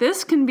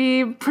 This can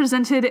be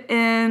presented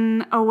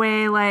in a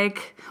way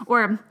like,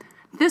 or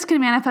this can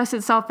manifest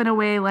itself in a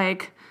way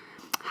like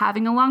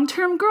having a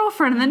long-term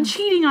girlfriend and then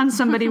cheating on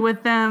somebody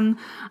with them,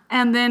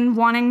 and then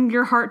wanting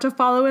your heart to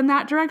follow in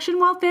that direction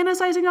while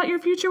fantasizing about your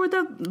future with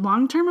a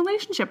long-term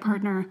relationship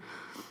partner.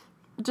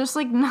 Just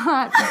like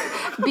not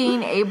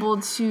being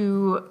able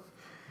to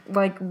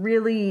like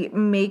really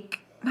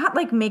not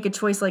make a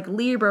choice like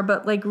Libra,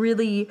 but like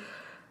really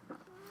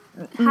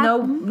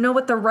know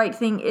what the right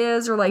thing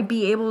is, or like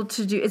be able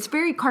to do. It's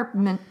very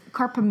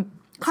compartmentalizing.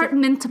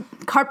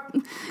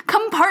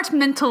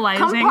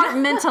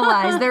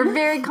 Compartmentalized. They're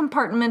very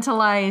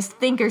compartmentalized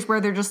thinkers,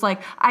 where they're just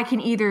like, I can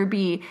either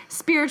be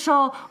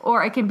spiritual,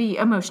 or I can be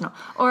emotional,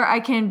 or I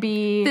can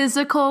be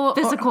Physical,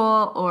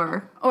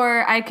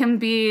 or I can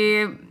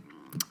be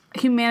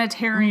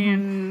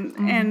humanitarian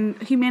and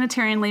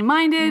humanitarianly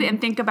minded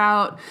and think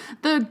about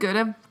the good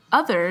of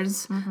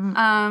others.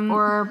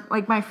 Or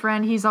like my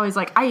friend, he's always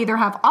like, I either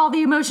have all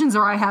the emotions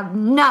or I have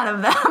none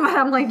of them. And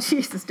I'm like,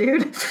 Jesus,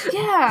 dude.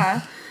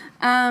 Yeah.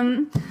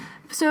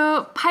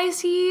 So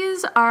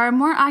Pisces are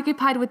more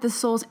occupied with the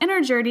soul's inner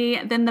journey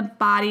than the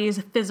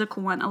body's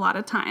physical one a lot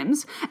of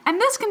times. And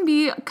this can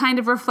be kind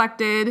of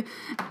reflected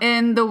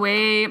in the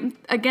way,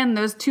 again,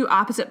 those two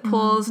opposite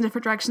poles in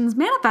different directions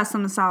manifest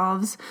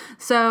themselves.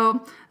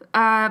 So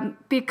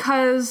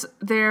because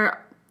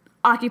they're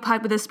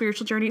occupied with a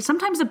spiritual journey,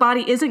 sometimes the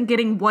body isn't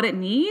getting what it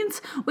needs,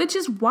 which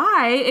is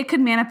why it could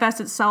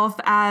manifest itself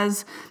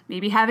as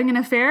maybe having an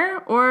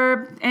affair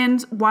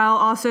and while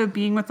also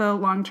being with a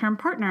long-term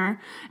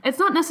partner. It's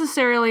not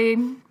necessarily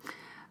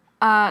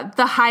the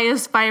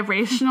highest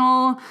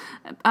vibrational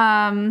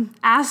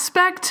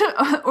aspect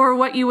or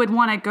what you would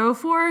want to go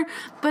for,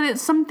 but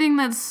it's something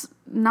that's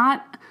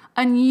not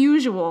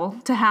unusual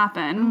to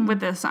happen with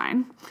this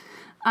sign.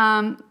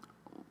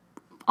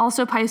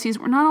 Also, Pisces,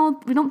 we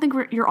don't think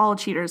you're all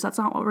cheaters. That's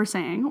not what we're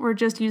saying. We're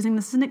just using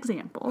this as an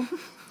example.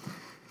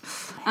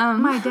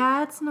 My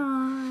dad's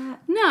not.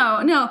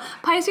 No.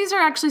 Pisces are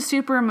actually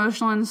super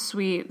emotional and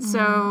sweet.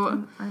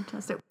 So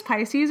Artistic.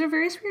 Pisces are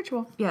very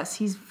spiritual. Yes,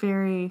 he's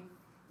very,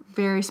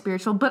 very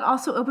spiritual, but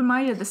also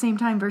open-minded at the same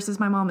time,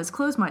 versus my mom is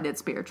closed-minded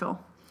spiritual.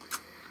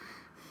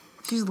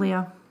 She's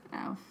Leo.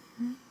 Oh.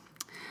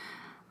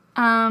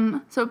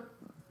 So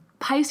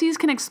Pisces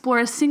can explore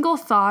a single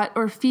thought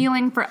or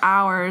feeling for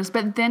hours,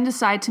 but then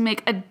decide to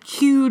make a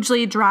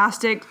hugely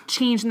drastic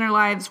change in their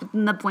lives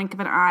within the blink of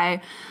an eye.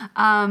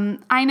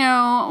 I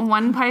know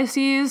one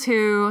Pisces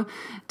who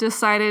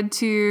decided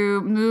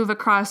to move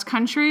across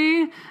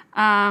country,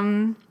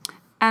 and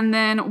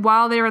then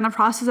while they were in the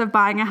process of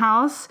buying a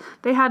house,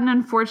 they had an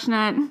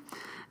unfortunate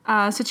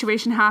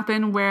situation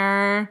happen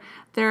where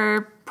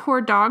their poor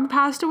dog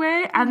passed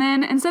away, and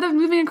then instead of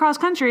moving across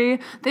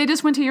country, they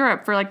just went to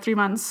Europe for like 3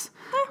 months.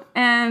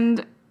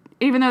 And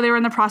even though they were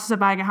in the process of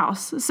buying a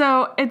house.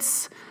 So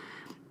it's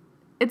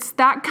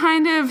that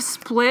kind of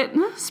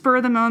spur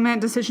of the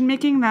moment decision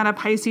making that a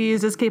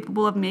Pisces is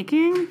capable of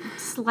making.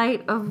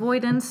 Slight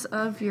avoidance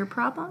of your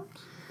problems?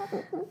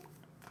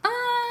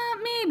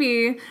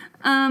 Maybe.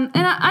 And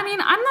I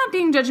mean, I'm not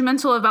being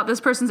judgmental about this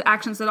person's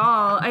actions at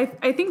all.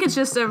 I think it's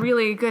just a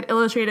really good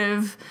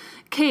illustrative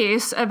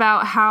case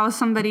about how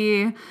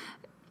somebody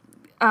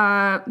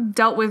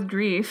dealt with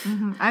grief.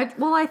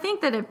 I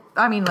think that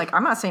I'm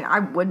not saying I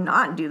would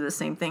not do the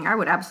same thing. I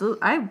would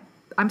absolutely.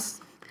 I'm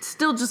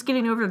still just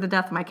getting over the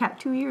death of my cat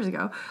 2 years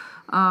ago.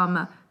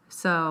 God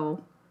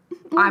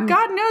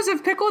knows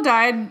if Pickle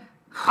died,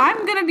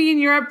 I'm gonna be in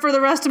Europe for the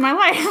rest of my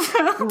life.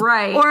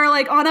 Right. Or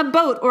like on a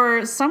boat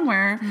or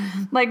somewhere.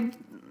 Like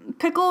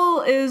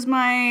Pickle is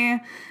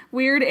my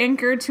weird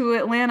anchor to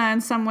Atlanta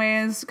in some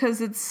ways,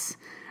 because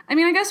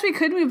I guess we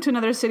could move to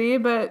another city,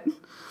 but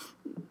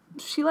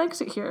she likes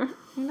it here.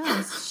 Who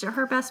knows?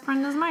 Her best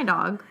friend is my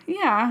dog.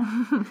 Yeah.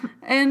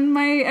 And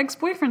my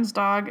ex-boyfriend's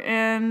dog,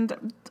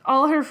 and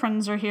all her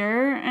friends are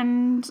here,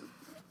 and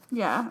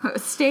yeah.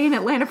 Stay in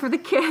Atlanta for the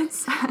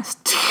kids.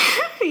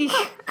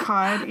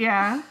 God,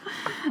 yeah.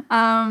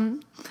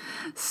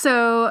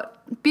 So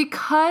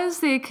because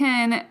they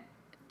can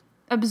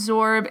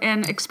absorb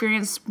and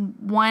experience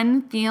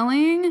one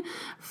feeling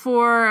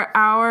for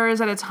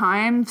hours at a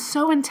time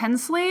so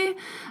intensely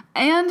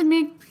and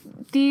make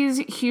these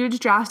huge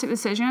drastic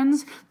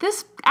decisions,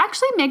 this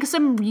actually makes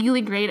them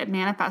really great at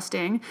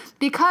manifesting,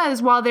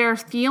 because while they're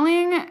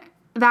feeling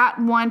that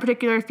one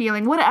particular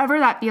feeling, whatever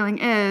that feeling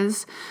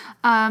is,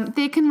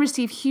 they can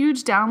receive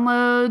huge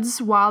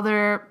downloads while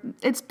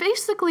it's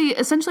basically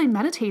essentially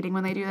meditating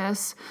when they do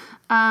this.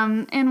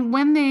 And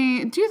when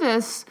they do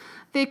this,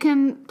 they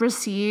can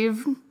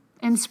receive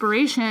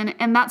inspiration,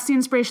 and that's the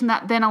inspiration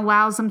that then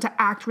allows them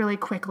to act really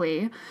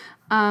quickly.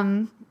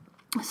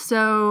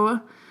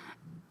 So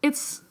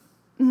it's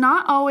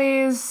not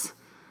always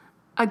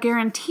a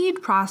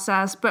guaranteed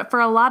process, but for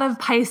a lot of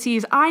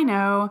Pisces I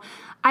know,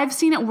 I've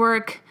seen it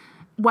work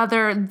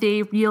whether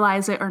they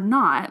realize it or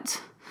not.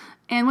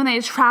 And when they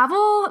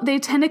travel, they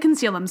tend to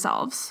conceal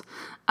themselves.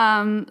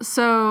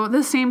 So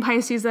the same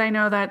Pisces that I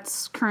know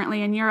that's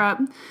currently in Europe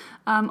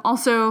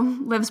also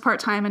lives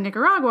part-time in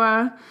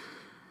Nicaragua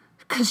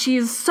because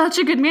she's such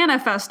a good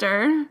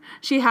manifester.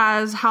 She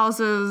has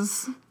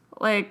houses,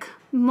 like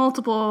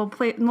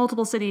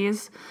multiple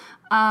cities.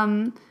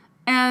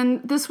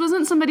 And this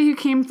wasn't somebody who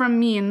came from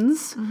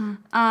means.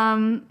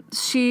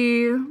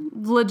 She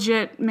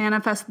legit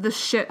manifested the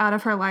shit out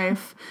of her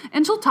life.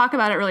 And she'll talk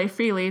about it really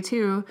freely,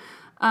 too.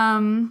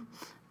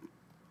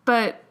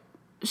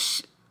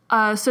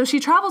 So she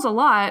travels a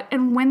lot,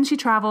 and when she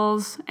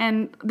travels,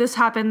 and this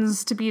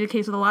happens to be the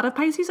case with a lot of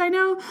Pisces I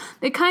know,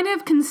 they kind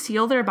of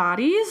conceal their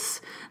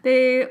bodies.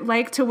 They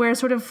like to wear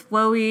sort of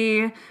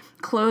flowy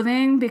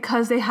clothing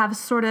because they have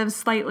sort of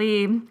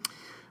slightly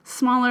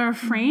smaller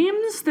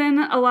frames than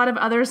a lot of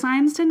other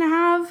signs tend to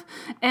have,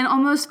 and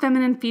almost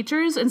feminine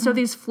features. And so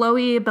these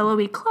flowy,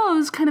 billowy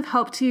clothes kind of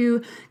help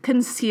to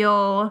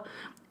conceal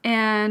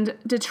and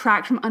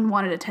detract from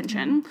unwanted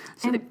attention.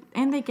 So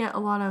and they get a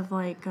lot of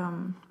like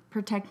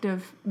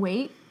protective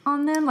weight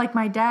on them. Like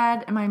my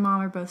dad and my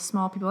mom are both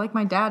small people. Like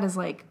my dad is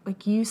like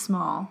you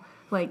small.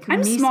 Like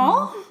I'm me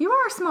small? You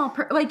are a small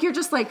like you're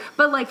just like,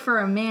 but like for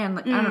a man,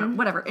 like I don't know,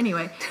 whatever.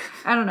 Anyway,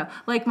 I don't know.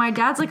 Like my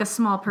dad's like a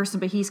small person,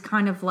 but he's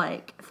kind of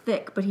like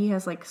thick, but he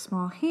has like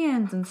small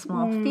hands and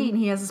small feet, and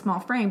he has a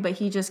small frame, but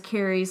he just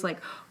carries like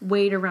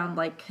weight around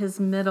like his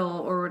middle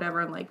or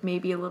whatever, and like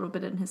maybe a little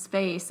bit in his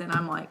face. And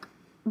I'm like,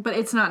 but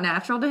it's not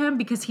natural to him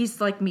because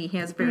he's like me. He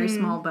has very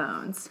small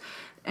bones.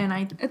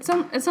 And it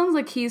sounds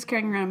like he's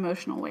carrying around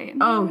emotional weight.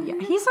 Oh, yeah.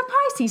 He's a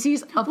Pisces.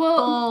 He's a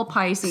full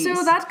Pisces. So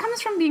that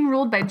comes from being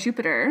ruled by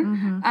Jupiter.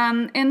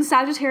 And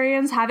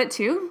Sagittarians have it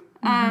too.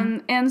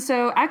 And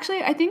so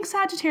actually, I think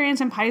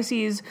Sagittarians and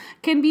Pisces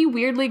can be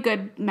weirdly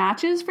good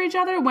matches for each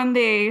other when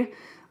they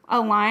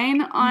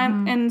align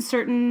on in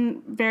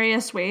certain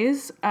various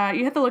ways.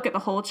 You have to look at the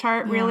whole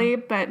chart, really.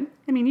 But,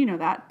 I mean, you know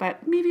that.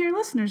 But maybe your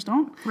listeners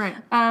don't. Right.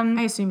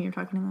 I assume you're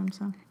talking to them,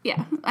 so.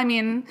 Yeah. I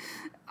mean...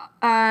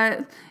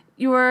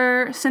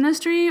 your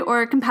synastry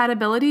or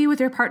compatibility with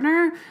your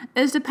partner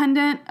is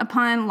dependent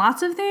upon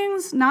lots of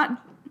things,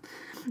 not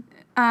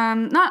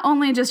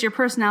only just your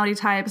personality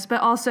types,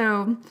 but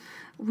also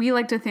we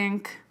like to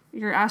think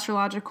your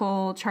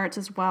astrological charts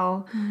as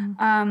well.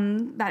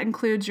 That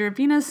includes your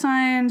Venus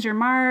signs, your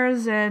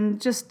Mars,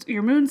 and just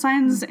your moon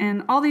signs,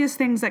 and all these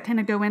things that kind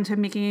of go into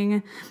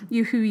making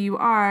you who you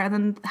are, and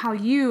then how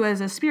you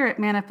as a spirit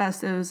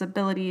manifest those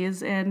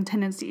abilities and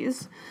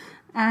tendencies.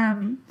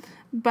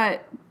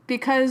 But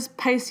because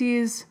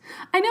Pisces,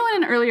 I know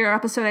in an earlier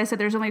episode I said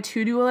there's only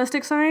two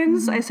dualistic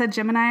signs. I said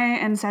Gemini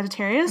and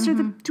Sagittarius are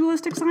the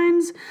dualistic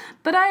signs,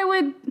 but I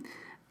would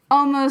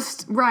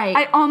almost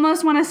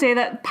want to say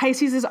that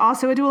Pisces is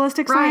also a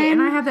dualistic sign. Right,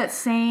 and I have that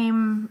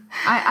same,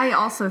 I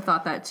also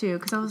thought that too,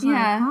 because I was like,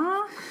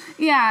 huh?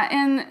 Yeah,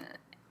 and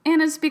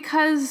it's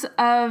because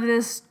of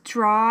this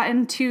draw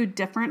in two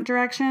different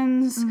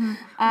directions.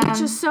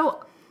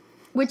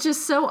 Which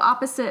is so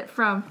opposite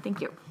from,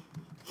 thank you.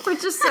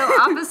 Which is so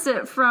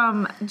opposite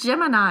from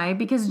Gemini,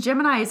 because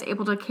Gemini is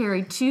able to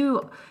carry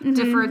two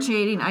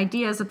differentiating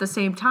ideas at the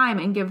same time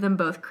and give them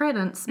both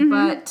credence,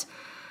 but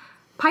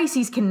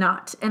Pisces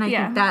cannot. And I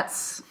think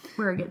that's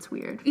where it gets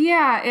weird.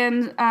 Yeah,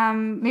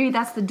 and maybe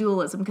that's the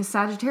dualism, because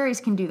Sagittarius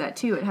can do that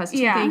too. It has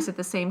two things at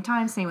the same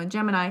time, same with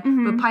Gemini,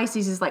 but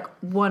Pisces is like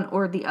one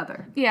or the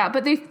other. Yeah,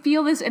 but they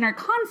feel this inner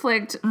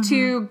conflict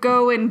to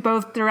go in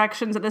both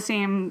directions at the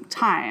same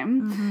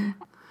time.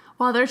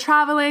 While they're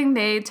traveling,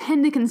 they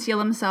tend to conceal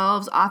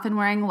themselves, often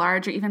wearing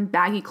large or even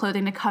baggy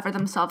clothing to cover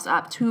themselves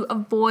up to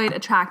avoid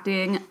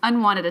attracting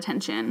unwanted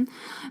attention.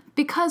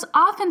 Because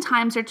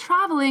oftentimes they're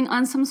traveling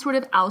on some sort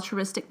of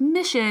altruistic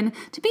mission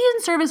to be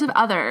in service of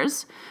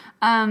others.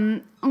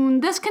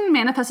 This can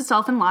manifest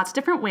itself in lots of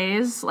different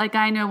ways. Like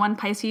I know one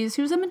Pisces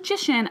who's a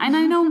magician, and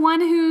I know one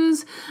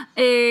who's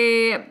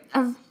a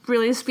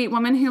really sweet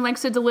woman who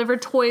likes to deliver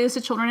toys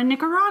to children in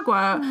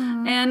Nicaragua,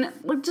 and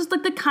just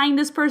like the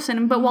kindest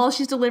person. But while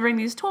she's delivering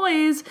these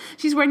toys,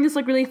 she's wearing this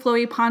like really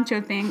flowy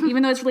poncho thing,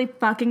 even though it's really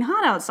fucking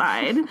hot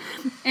outside.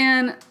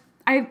 And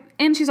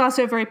she's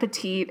also very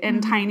petite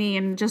and tiny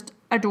and just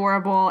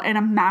adorable and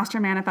a master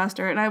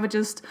manifester. And I would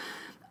just,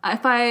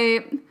 if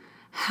I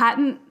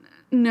hadn't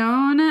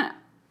known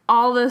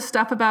all this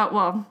stuff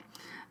about,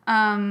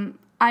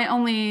 I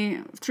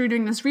only, through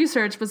doing this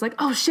research, was like,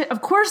 oh shit,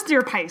 of course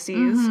they're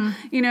Pisces,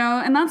 you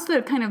know? And that's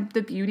the kind of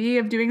the beauty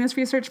of doing this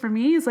research for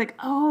me, is like,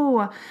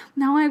 oh,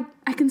 now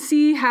I can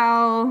see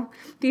how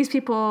these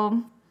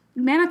people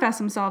manifest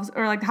themselves,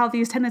 or like how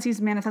these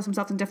tendencies manifest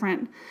themselves in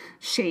different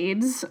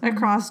shades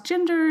across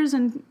genders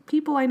and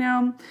people I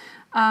know.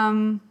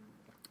 And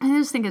I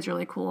just think it's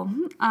really cool.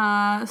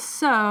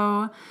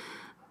 So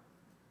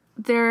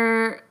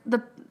the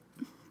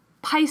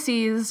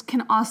Pisces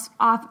can also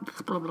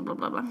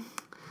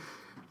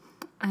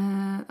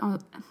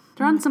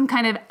they're on some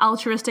kind of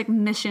altruistic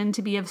mission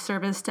to be of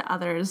service to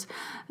others.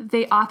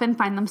 They often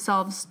find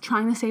themselves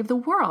trying to save the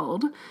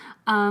world.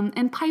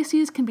 And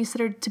Pisces can be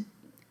considered to...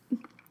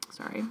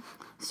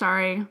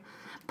 Sorry.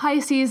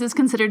 Pisces is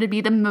considered to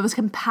be the most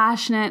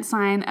compassionate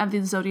sign of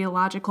the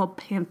zodiacal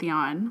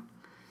pantheon.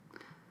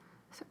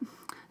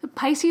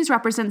 Pisces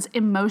represents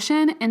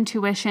emotion,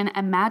 intuition,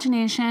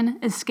 imagination,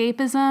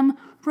 escapism,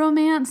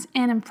 romance,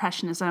 and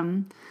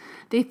impressionism.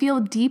 They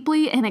feel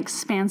deeply and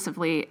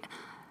expansively.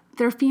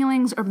 Their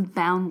feelings are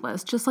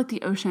boundless, just like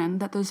the ocean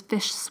that those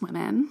fish swim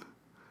in.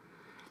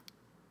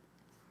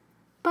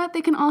 But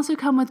they can also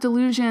come with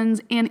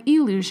delusions and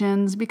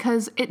illusions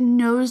because it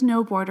knows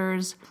no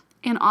borders.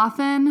 And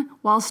often,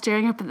 while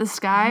staring up at the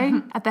sky,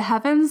 at the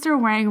heavens, they're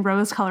wearing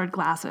rose-colored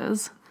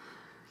glasses.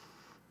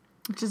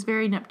 Which is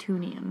very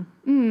Neptunian.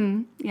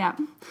 Yeah.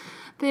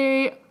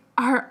 They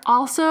are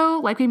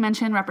also, like we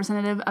mentioned,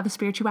 representative of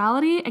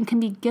spirituality and can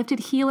be gifted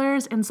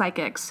healers and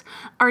psychics.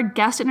 Our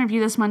guest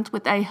interviewed this month,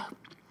 which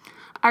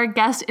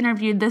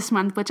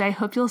I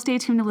hope you'll stay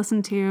tuned to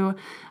listen to.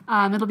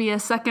 It'll be a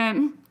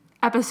second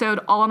episode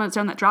all on its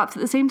own that drops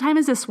at the same time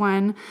as this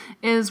one,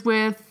 is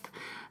with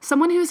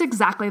someone who's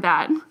exactly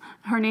that.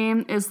 Her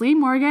name is Lee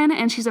Morgan,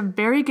 and she's a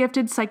very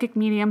gifted psychic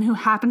medium who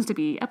happens to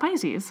be a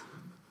Pisces.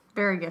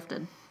 Very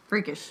gifted.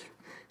 Freakish.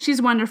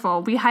 She's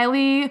wonderful. We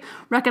highly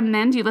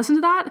recommend you listen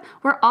to that.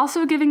 We're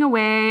also giving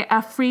away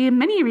a free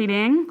mini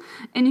reading,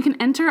 and you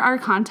can enter our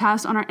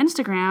contest on our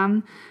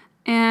Instagram.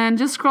 And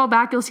just scroll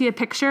back, you'll see a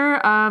picture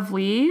of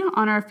Lee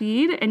on our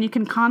feed, and you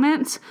can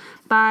comment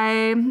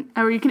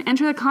you can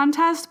enter the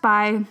contest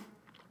by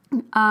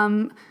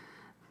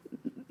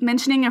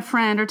mentioning a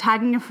friend or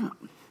tagging a friend.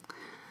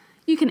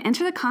 You can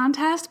enter the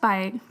contest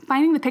by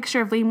finding the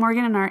picture of Lee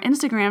Morgan in our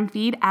Instagram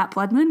feed at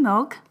Blood Moon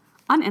Milk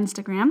on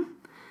Instagram,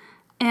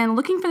 and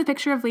looking for the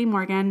picture of Lee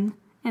Morgan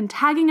and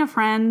tagging a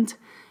friend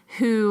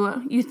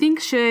who you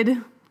think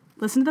should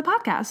listen to the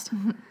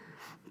podcast.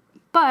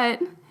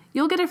 But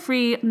you'll get a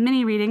free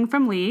mini reading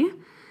from Lee,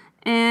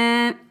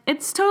 and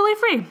it's totally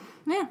free.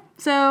 Yeah.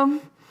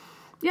 So,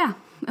 yeah,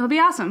 it'll be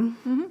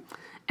awesome.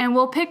 And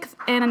we'll pick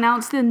and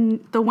announce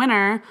the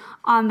winner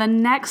on the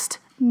next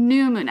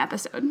new moon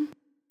episode.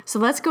 So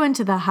let's go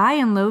into the high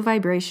and low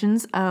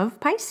vibrations of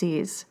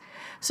Pisces.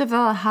 So for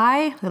the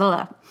high,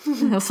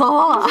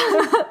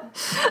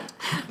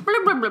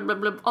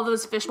 All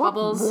those fish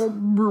bubbles.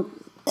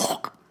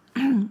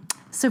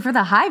 So for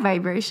the high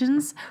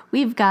vibrations,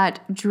 we've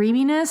got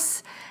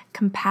dreaminess,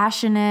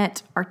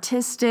 compassionate,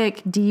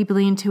 artistic,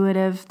 deeply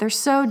intuitive. They're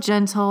so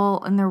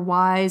gentle and they're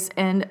wise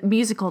and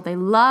musical. They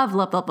love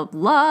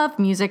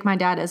music. My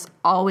dad is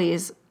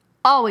always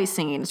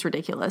singing. It's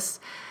ridiculous.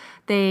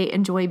 They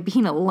enjoy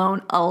being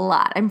alone a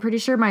lot. I'm pretty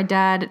sure my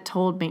dad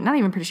told me, not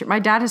even pretty sure, my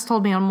dad has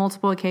told me on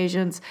multiple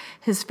occasions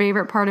his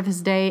favorite part of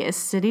his day is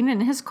sitting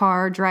in his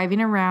car,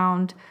 driving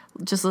around,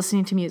 just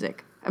listening to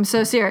music. I'm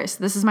so serious.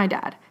 This is my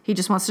dad. He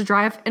just wants to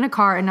drive in a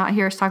car and not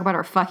hear us talk about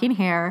our fucking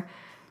hair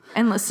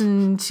and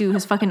listen to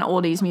his fucking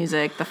oldies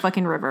music, the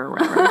fucking river or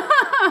whatever.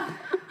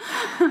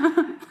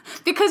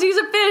 Because he's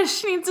a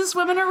fish. He needs to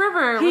swim in a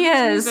river. He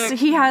is. Music.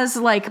 He has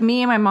like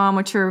me and my mom,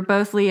 which are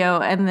both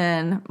Leo, and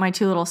then my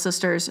two little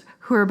sisters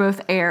who are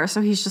both air. So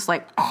he's just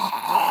like,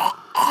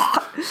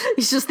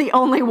 he's just the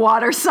only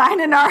water sign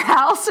in our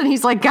house. And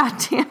he's like, God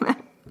damn it.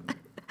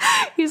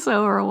 He's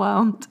so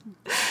overwhelmed.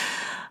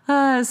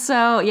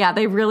 So yeah,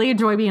 they really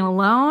enjoy being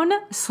alone,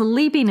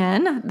 sleeping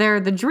in. They're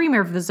the dreamer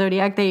of the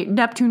zodiac.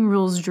 Neptune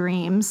rules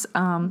dreams.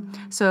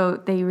 So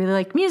they really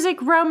like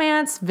music,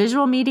 romance,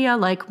 visual media,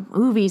 like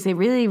movies. They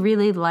really,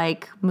 really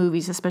like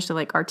movies, especially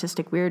like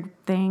artistic, weird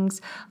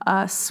things.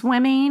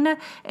 Swimming,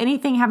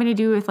 anything having to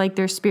do with like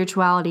their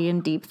spirituality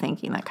and deep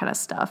thinking, that kind of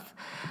stuff.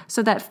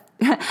 So that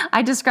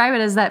I describe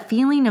it as that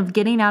feeling of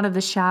getting out of the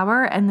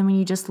shower and then when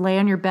you just lay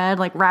on your bed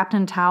like wrapped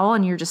in a towel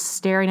and you're just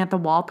staring at the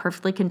wall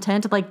perfectly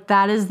content, like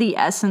that is the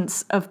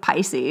essence of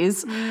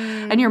Pisces.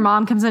 And your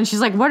mom comes in and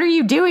she's like, what are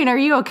you doing? Are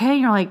you okay?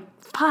 And you're like,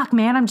 fuck,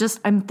 man,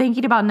 I'm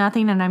thinking about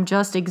nothing and I'm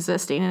just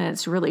existing and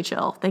it's really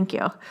chill. Thank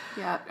you.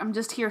 Yeah, I'm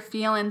just here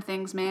feeling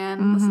things,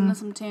 man. Listen to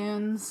some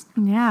tunes.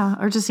 Yeah,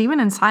 or just even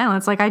in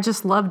silence. Like, I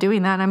just love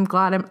doing that. And I'm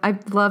glad I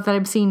love that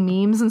I've seen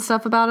memes and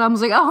stuff about it. I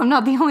was like, oh, I'm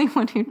not the only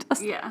one who does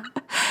that. Yeah,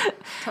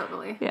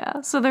 totally.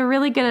 Yeah, so they're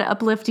really good at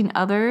uplifting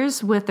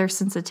others with their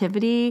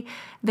sensitivity.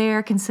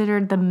 They're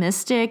considered the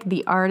mystic,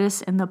 the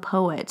artist, and the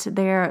poet.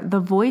 They're the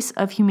voice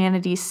of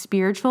humanity's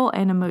spiritual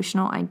and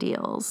emotional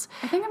ideals.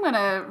 I think I'm going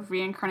to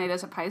reincarnate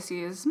as a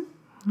Pisces.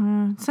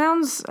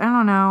 Sounds, I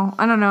don't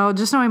know.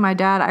 Just knowing my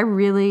dad, I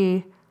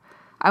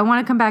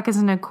want to come back as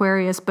an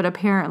Aquarius, but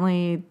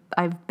apparently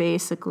I'll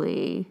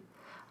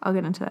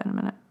get into that in a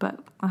minute, but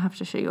I'll have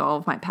to show you all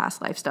of my past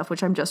life stuff,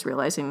 which I'm just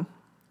realizing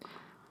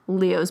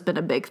Leo's been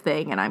a big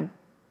thing, and I'm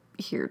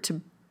here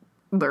to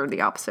learn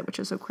the opposite, which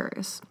is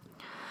Aquarius.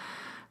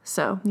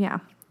 So, yeah.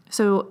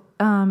 So,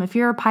 if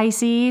you're a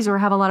Pisces or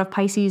have a lot of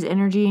Pisces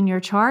energy in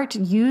your chart,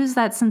 use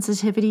that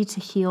sensitivity to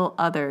heal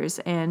others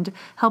and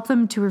help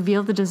them to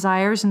reveal the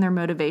desires and their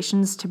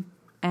motivations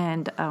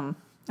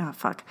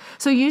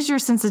So use your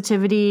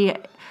sensitivity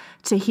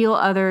to heal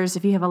others.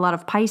 If you have a lot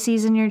of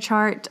Pisces in your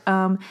chart,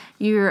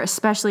 you're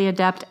especially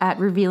adept at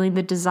revealing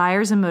the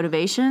desires and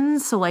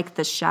motivations. So like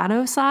the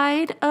shadow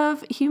side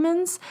of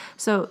humans.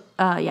 So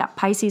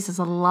Pisces has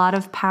a lot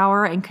of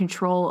power and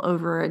control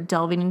over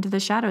delving into the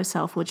shadow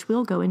self, which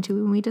we'll go into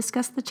when we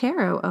discuss the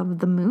tarot of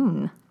the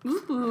moon.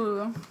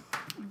 Ooh.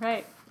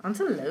 Right. On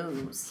to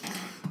lows.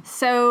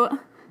 So,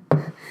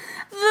 the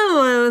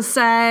low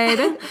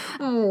side.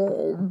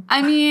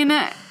 I mean,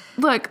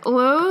 look,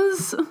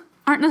 lows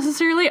aren't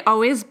necessarily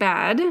always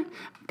bad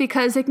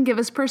because they can give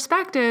us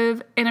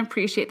perspective and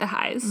appreciate the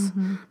highs.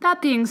 Mm-hmm.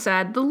 That being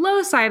said, the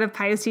low side of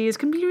Pisces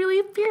can be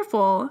really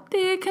fearful.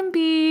 They can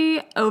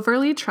be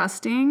overly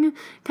trusting,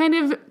 kind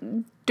of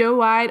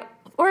doe-eyed,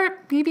 or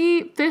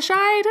maybe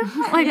fish-eyed,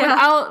 like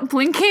without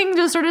blinking,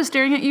 just sort of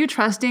staring at you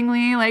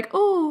trustingly, like,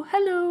 oh,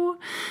 hello,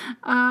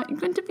 you're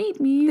going to feed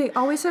me. They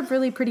always have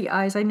really pretty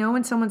eyes. I know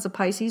when someone's a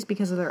Pisces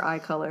because of their eye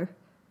color.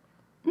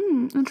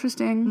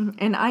 Interesting.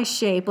 And eye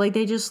shape, like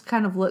they just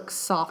kind of look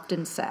soft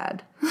and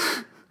sad.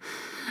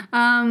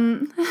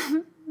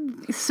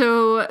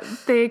 So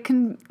they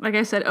can, like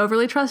I said,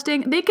 overly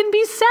trusting. They can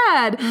be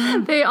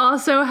sad. They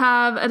also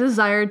have a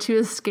desire to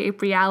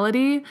escape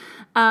reality.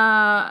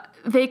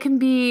 They can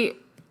be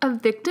a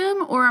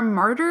victim or a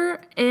martyr,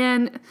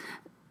 and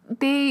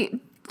they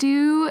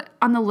do,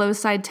 on the low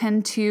side,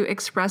 tend to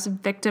express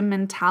victim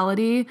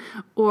mentality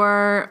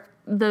or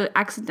the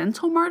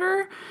accidental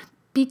martyr,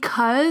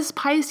 because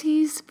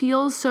Pisces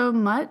feels so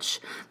much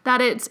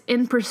that it's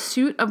in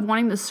pursuit of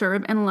wanting to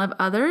serve and love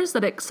others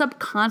that it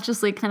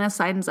subconsciously kind of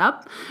signs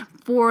up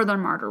for their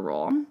martyr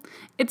role.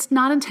 It's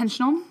not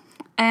intentional.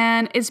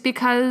 And it's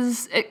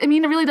because, it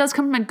really does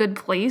come from a good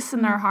place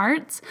in their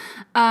hearts.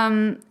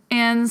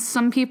 And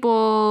some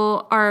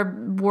people are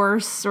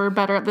worse or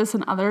better at this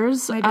than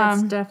others. My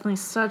dad's definitely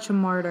such a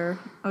martyr.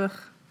 Ugh.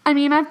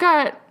 I've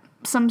got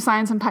some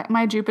signs in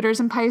my Jupiter's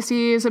in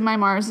Pisces and my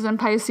Mars is in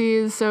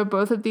Pisces. So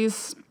both of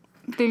these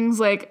things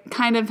like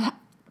kind of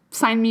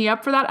sign me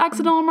up for that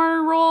accidental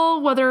martyr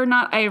role, whether or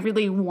not I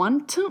really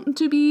want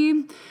to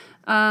be.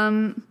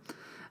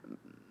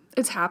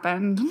 It's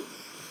happened.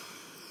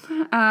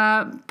 But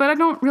I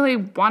don't really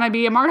want to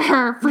be a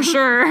martyr for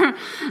sure.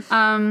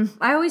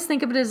 I always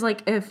think of it as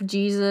like if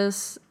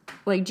Jesus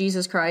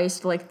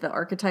Christ, like the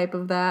archetype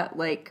of that,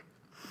 like,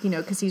 you know,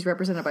 because he's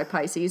represented by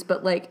Pisces,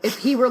 but like if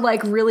he were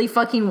like really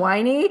fucking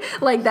whiny,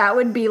 like that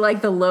would be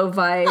like the low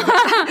vibe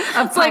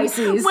of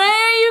Pisces. Like, why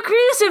are you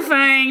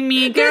crucifying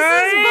me, guys?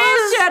 This is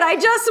bullshit. I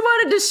just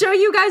wanted to show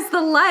you guys the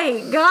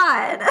light.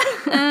 God.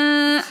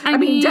 I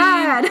mean,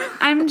 Dad.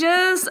 I'm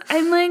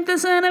like the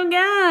son of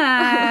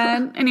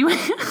God. Anyway.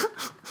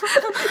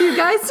 You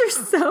guys are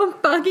so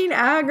fucking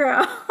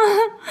aggro.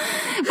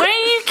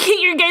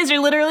 You guys are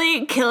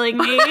literally killing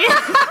me.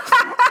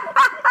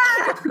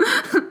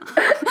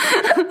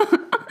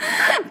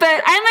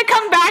 But I'm gonna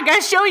come back,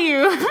 I'll show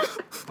you.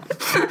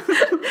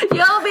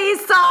 You'll be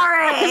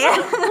sorry.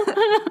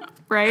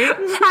 Right?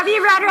 Have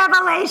you read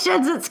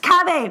Revelations? It's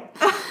coming.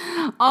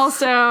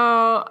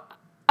 Also,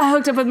 I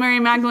hooked up with Mary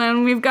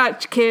Magdalene. We've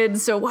got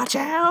kids, so watch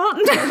out.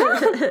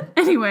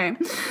 Anyway.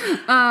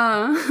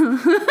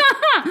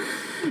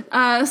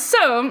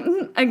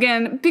 So,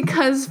 again,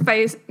 because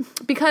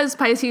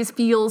Pisces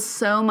feels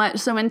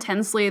so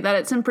intensely that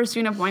it's in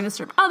pursuit of wanting to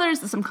serve others,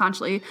 that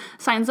subconsciously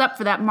signs up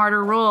for that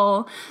martyr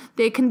role,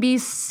 they can be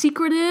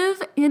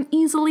secretive and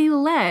easily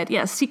led.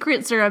 Yeah,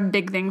 secrets are a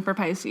big thing for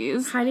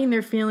Pisces. Hiding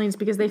their feelings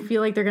because they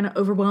feel like they're going to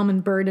overwhelm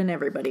and burden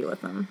everybody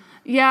with them.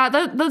 Yeah,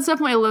 that's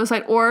definitely a low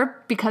side, or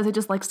because they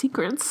just like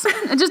secrets.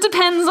 It just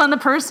depends on the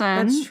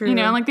person. That's true. You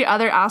know, like the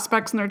other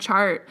aspects in their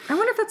chart. I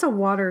wonder if that's a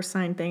water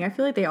sign thing. I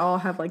feel like they all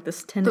have like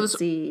this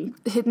tendency.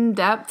 Those hidden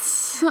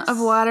depths of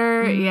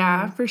water.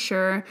 Yeah, for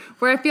sure.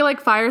 Where I feel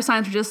like fire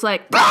signs are just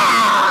like,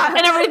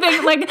 and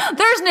everything. Like,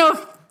 there's no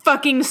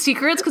fucking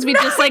secrets because we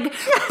just like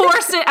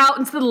forced it out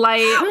into the light.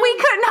 We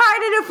couldn't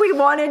hide it if we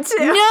wanted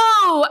to.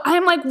 No,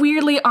 I'm like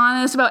weirdly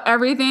honest about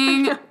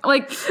everything.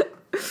 Like,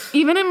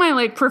 even in my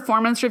like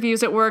performance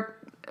reviews at work,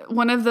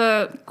 one of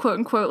the quote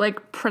unquote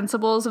like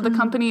principles of the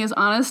company is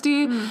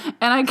honesty, and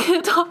I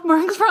get top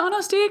marks for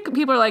honesty.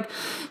 People are like,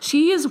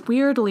 she is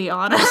weirdly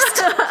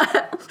honest.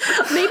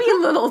 Maybe a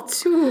little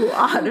too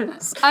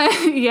honest.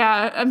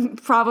 I'm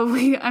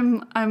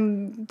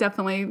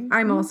definitely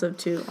I'm also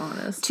too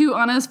honest. Too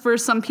honest for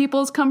some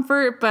people's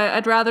comfort, but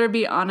I'd rather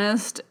be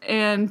honest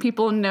and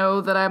people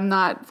know that I'm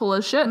not full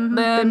of shit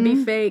Than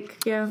be fake.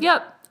 Yeah.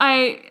 Yep.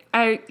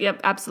 Yep,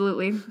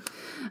 absolutely.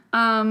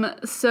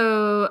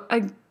 So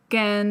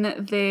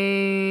again,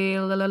 they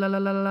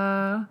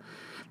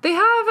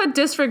have a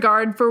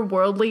disregard for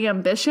worldly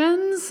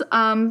ambitions,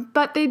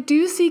 but they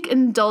do seek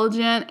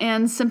indulgent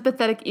and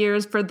sympathetic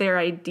ears for their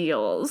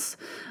ideals.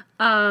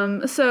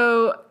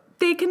 So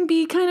they can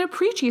be kind of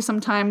preachy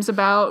sometimes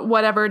about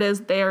whatever it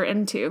is they're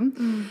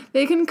into.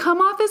 They can come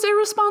off as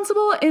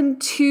irresponsible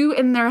and too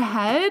in their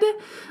head,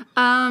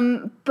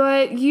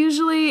 but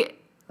usually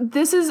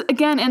this is,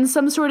 again, in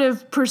some sort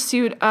of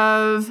pursuit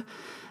of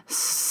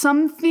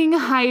something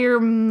higher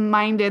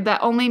minded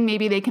that only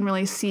maybe they can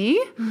really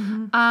see.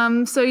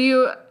 So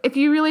if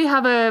you really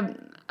have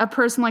a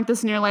person like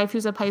this in your life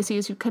who's a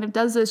Pisces who kind of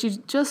does this, you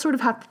just sort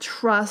of have to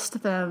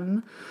trust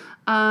them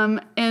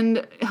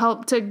and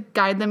help to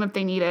guide them if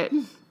they need it.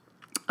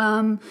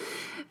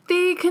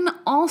 They can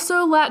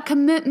also lack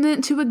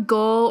commitment to a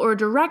goal or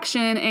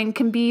direction and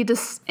can be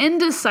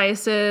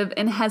indecisive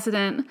and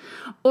hesitant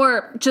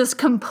or just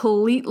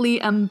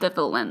completely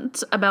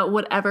ambivalent about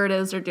whatever it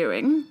is they're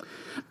doing.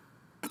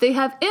 They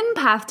have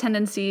empath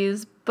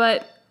tendencies,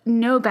 but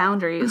no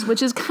boundaries,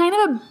 which is kind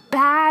of a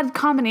bad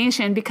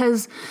combination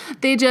because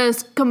they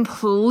just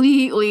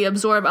completely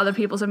absorb other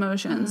people's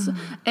emotions.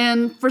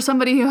 And for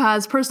somebody who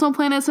has personal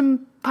planets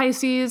in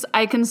Pisces,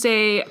 I can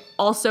say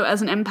also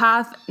as an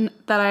empath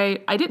that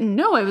I didn't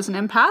know I was an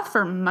empath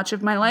for much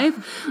of my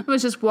life. I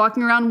was just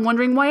walking around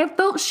wondering why I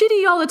felt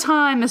shitty all the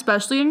time,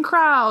 especially in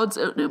crowds.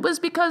 It was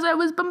because I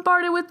was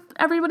bombarded with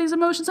everybody's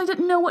emotions. I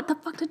didn't know what the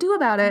fuck to do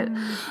about it.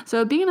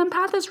 So being an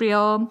empath is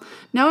real.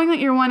 Knowing that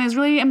you're one is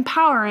really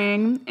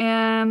empowering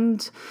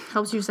and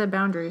Helps you set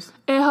boundaries.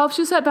 it helps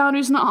you set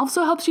boundaries and it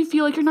also helps you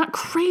feel like you're not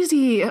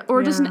crazy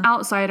or just an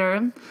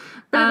outsider.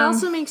 But it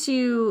also makes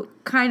you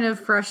kind of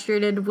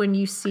frustrated when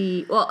you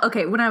see, well,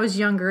 okay, when I was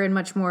younger and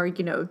much more,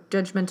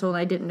 judgmental, and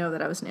I didn't know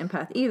that I was an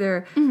empath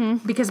either,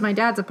 because my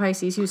dad's a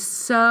Pisces who's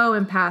so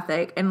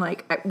empathic, and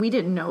we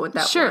didn't know what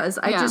that was.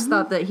 I just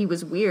thought that he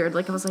was weird.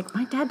 I was like,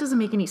 my dad doesn't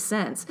make any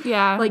sense.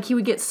 Yeah. He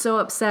would get so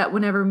upset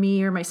whenever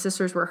me or my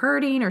sisters were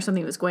hurting or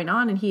something was going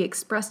on, and he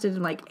expressed it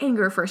in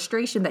anger,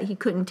 frustration that he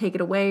couldn't take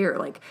it away, or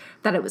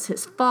that it was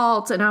his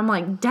fault. And I'm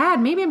like, Dad,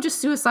 maybe I'm just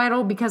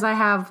suicidal because I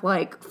have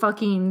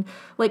fucking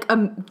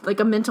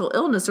a mental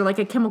illness or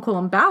a chemical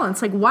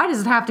imbalance. Why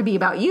does it have to be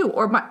about you?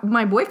 Or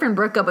my boyfriend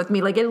broke up with me.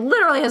 It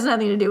literally has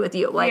nothing to do with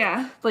you.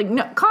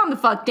 No, calm the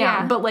fuck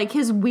down. Yeah. But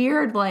his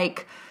weird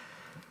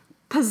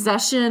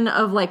possession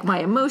of my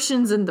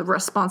emotions and the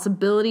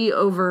responsibility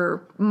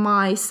over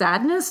my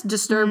sadness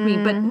disturbed me.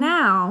 But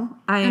now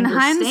I In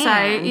understand.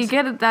 hindsight, you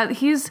get that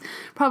he's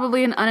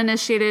probably an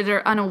uninitiated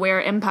or unaware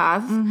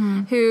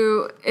empath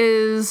who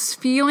is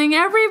feeling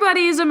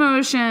everybody's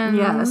emotions.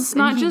 Yes,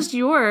 Not and just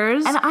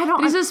yours. and I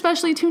don't- But he's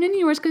especially tuned into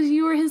yours because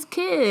you were his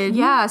kid.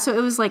 Yeah, so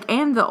it was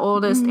and the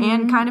oldest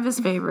and kind of his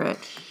favorite.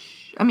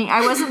 I mean,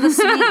 I wasn't the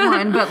sweet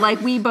one,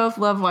 but we both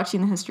loved watching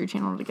the History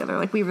Channel together.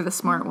 We were the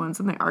smart ones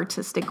and the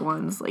artistic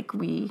ones.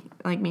 Me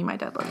and my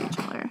dad love each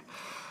other.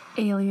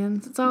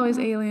 Aliens. It's always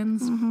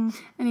aliens.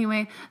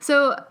 Anyway,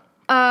 so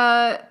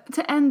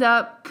to end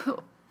up,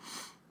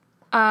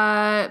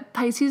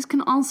 Pisces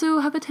can also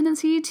have a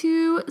tendency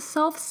to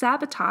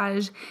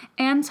self-sabotage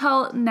and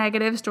tell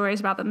negative stories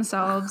about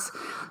themselves.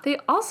 They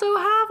also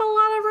have a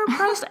lot of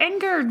repressed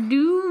anger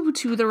due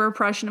to the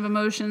repression of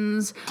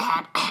emotions,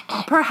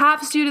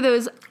 perhaps due to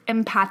those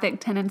empathic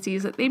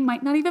tendencies that they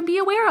might not even be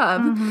aware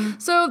of.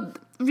 So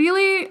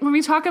really, when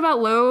we talk about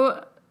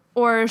low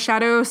or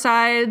shadow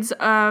sides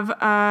of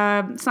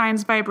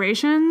signs'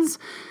 vibrations,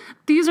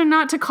 these are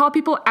not to call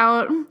people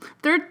out.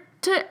 They're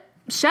to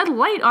shed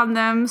light on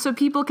them so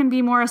people can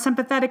be more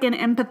sympathetic and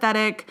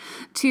empathetic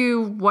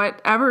to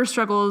whatever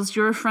struggles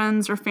your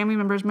friends or family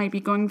members might be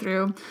going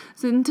through.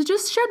 So to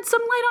just shed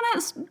some light on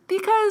it,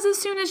 because as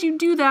soon as you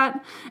do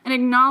that and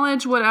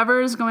acknowledge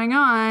whatever is going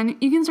on,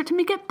 you can start to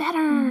make it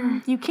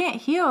better. You can't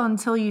heal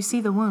until you see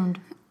the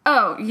wound.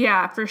 Oh,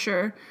 yeah, for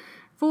sure.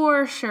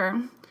 For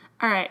sure.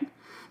 All right.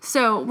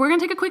 So we're going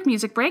to take a quick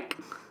music break.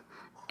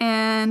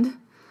 And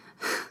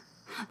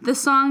the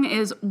song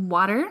is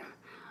Water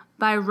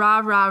by Ra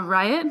Ra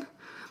Riot,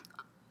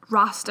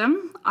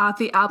 Rostam, off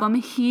the album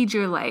Heed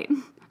Your Light.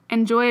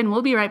 Enjoy, and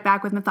we'll be right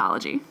back with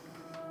Mythology.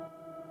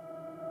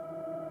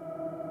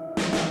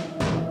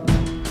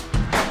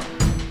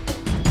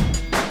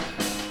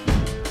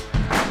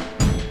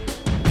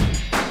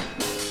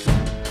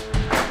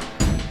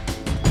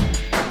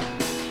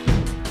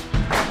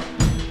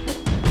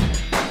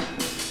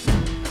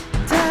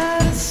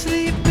 Tired of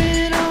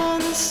sleeping on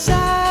the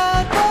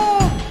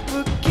sidewalk,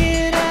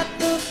 working at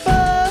the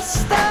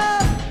bus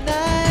stop,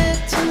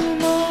 night to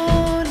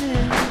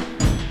morning.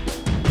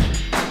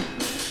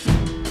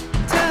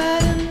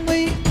 Tired and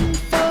waiting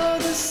for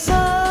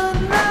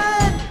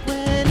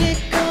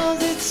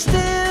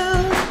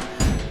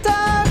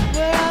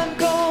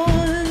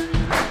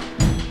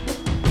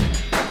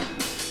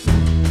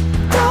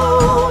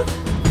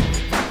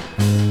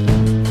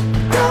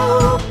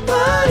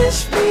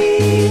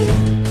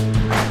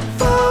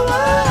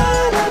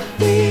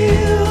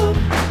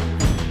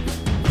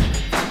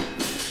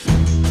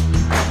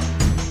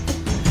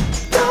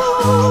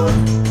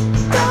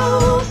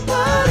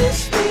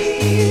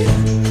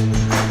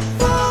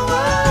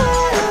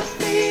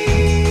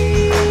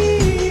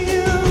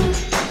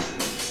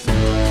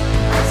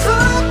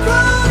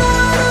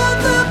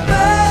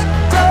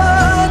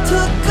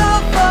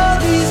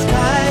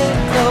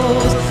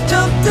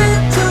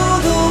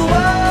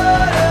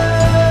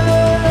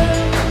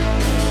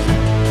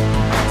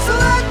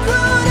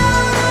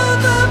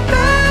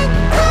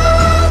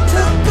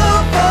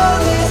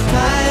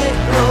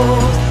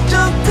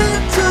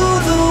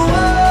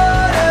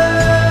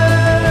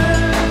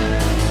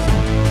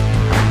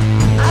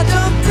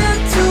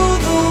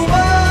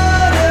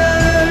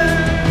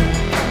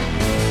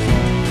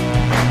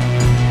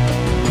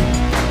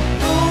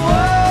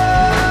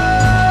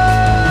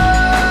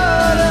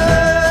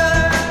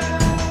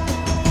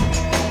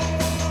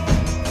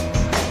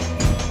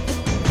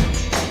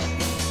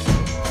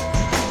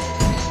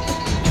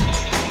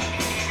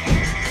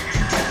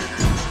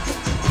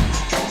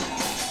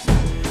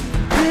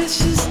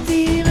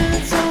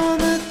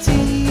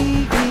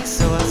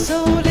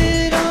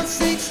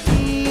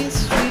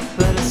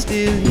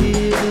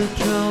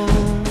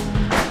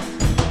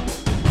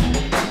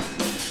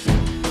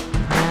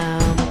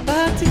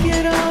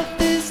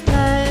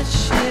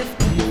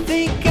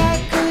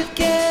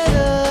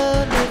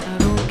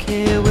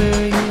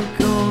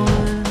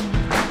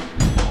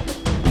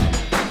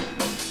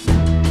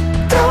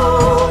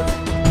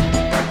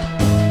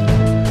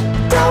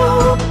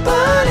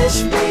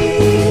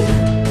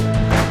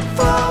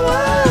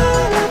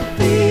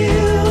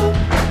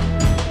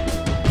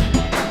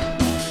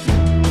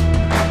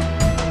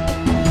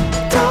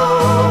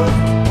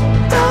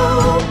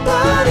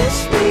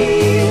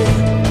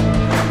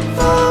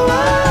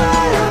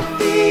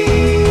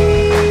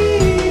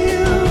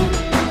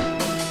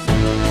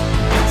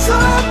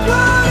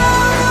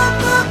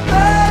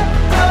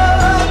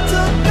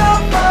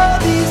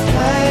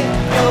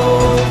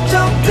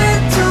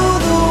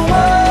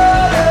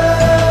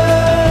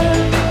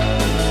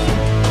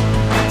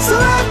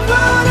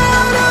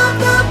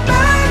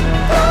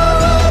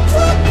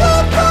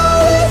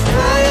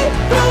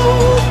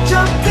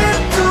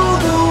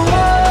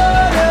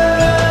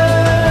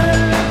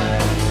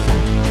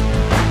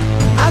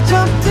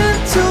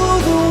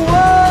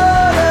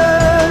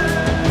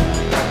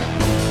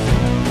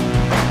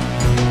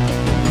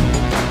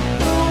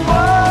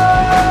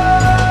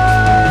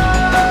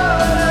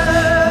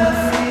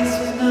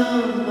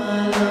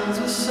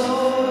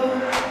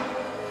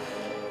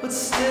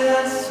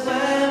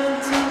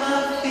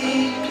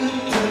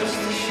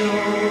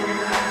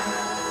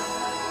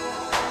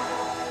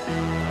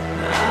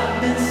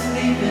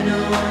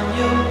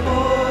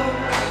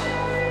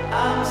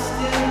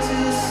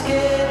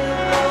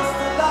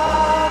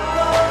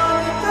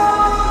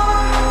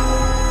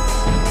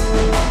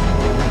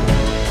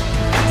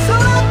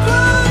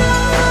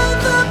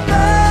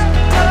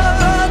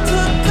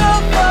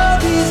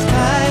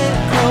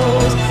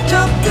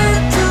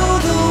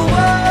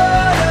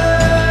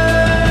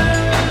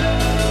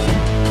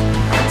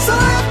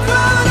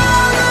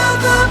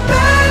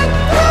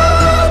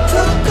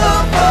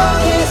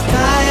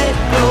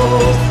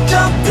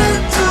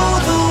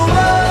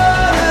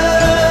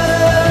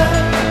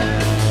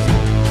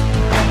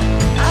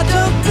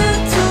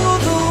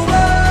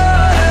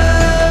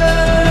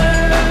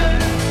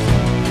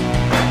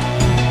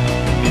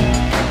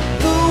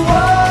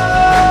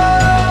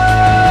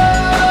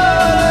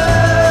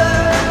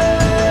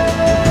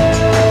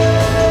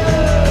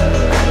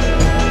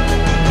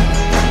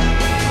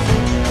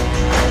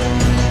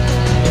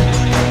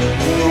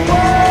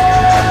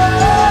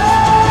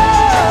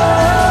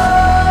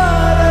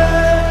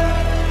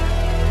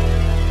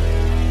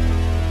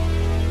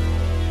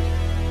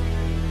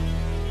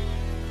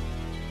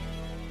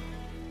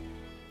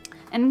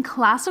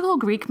classical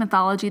Greek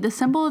mythology, the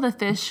symbol of the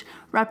fish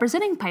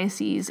representing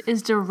Pisces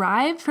is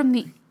derived from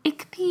the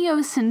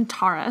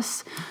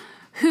Ichthyocentaurus,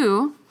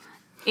 who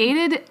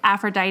aided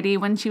Aphrodite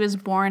when she was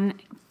born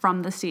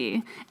from the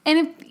sea. And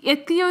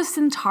if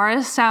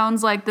Ichthyocentaurus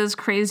sounds like this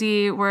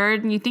crazy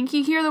word and you think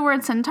you hear the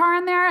word centaur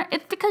in there,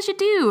 it's because you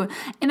do.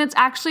 And it's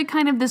actually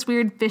kind of this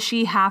weird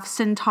fishy half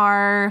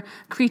centaur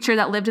creature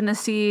that lived in the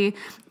sea.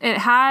 It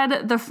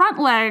had the front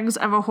legs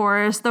of a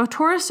horse, the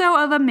torso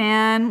of a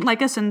man,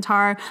 like a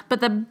centaur,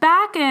 but the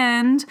back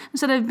end,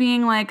 instead of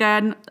being like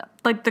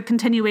the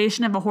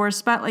continuation of a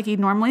horse butt like you'd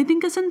normally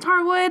think a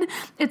centaur would,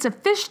 it's a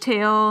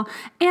fishtail,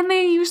 and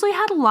they usually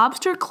had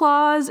lobster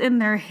claws in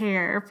their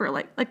hair for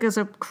like as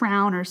a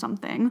crown or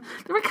something.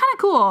 They were kind of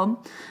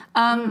cool.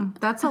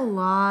 That's a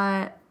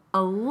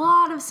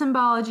lot of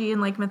symbology and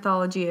like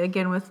mythology,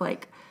 again with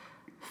like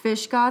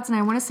fish gods, and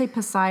I want to say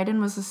Poseidon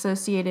was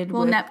associated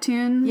with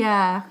Neptune.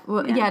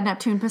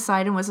 Neptune.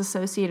 Poseidon was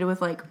associated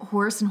with like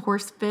horse and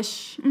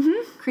horsefish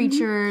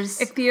creatures.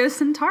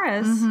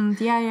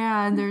 Ichthyocentaurus.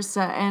 And there's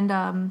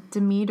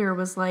Demeter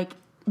was like,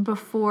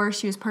 before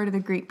she was part of the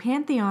Greek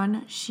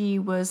pantheon, she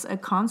was a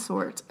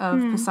consort of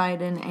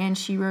Poseidon, and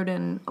she rode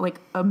in like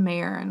a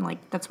mare, and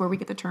like that's where we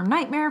get the term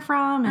nightmare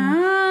from,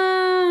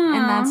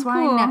 and that's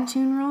why cool.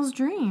 Neptune rules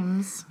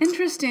dreams.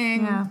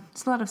 Interesting. Yeah,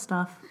 it's a lot of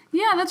stuff.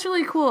 Yeah, that's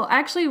really cool. I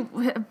actually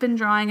have been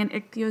drawing an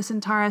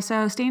Ichthyocentaurus,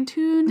 so stay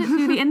tuned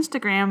to the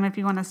Instagram if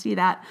you want to see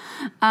that.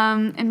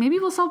 And maybe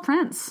we'll sell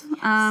prints. You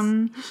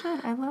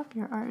should. I love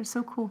your art. It's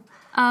so cool.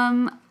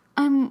 I'm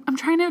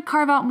trying to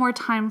carve out more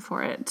time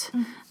for it.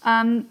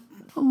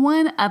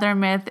 One other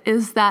myth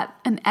is that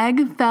an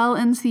egg fell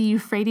into the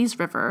Euphrates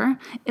River.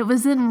 It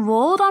was then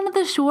rolled onto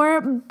the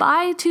shore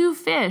by two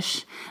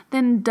fish.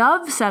 Then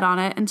doves sat on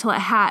it until it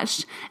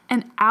hatched,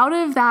 and out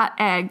of that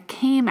egg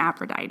came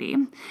Aphrodite.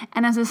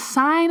 And as a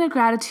sign of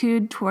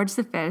gratitude towards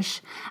the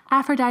fish,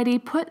 Aphrodite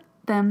put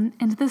them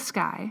into the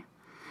sky.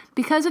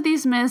 Because of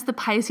these myths, the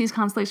Pisces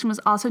constellation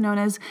was also known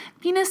as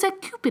Venus et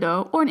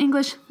Cupido, or in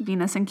English,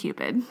 Venus and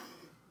Cupid.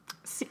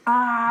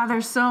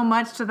 There's so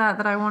much to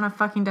that I want to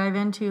fucking dive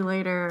into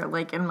later,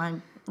 like in my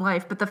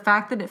life. But the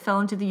fact that it fell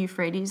into the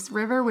Euphrates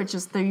River, which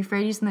is the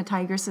Euphrates and the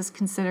Tigris, is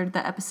considered the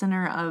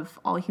epicenter of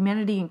all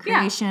humanity and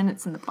creation. Yeah.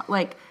 It's in the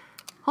like,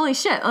 holy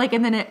shit! Like,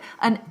 and then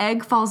an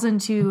egg falls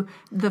into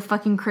the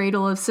fucking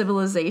cradle of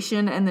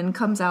civilization, and then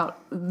comes out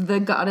the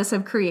goddess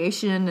of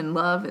creation and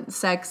love and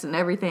sex and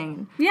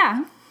everything.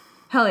 Yeah.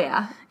 Hell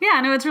yeah.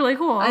 Yeah, no, it's really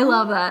cool. I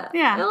love that.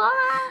 Yeah. I love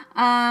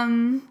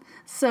that.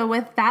 So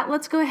with that,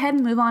 let's go ahead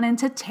and move on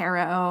into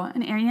tarot.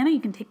 And Ariana, you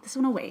can take this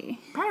one away.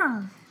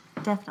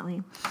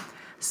 Definitely.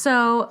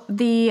 So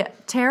the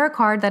tarot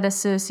card that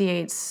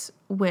associates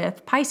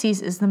with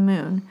Pisces is the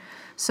moon.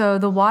 So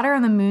the water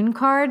on the moon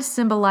card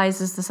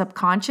symbolizes the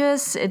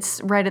subconscious. It's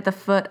right at the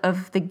foot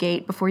of the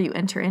gate before you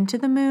enter into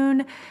the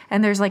moon.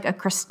 And there's like a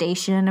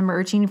crustacean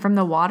emerging from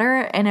the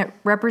water, and it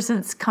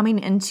represents coming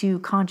into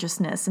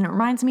consciousness. And it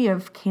reminds me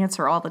of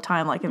Cancer all the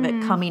time, like of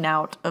it coming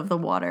out of the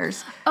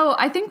waters. Oh,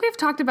 I think we've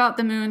talked about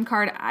the moon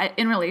card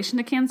in relation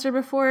to Cancer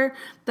before,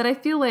 that I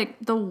feel like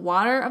the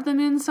water of the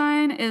moon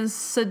sign is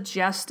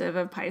suggestive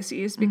of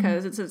Pisces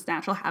because it's its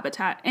natural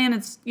habitat, and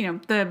it's,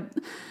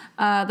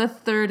 the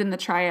third in the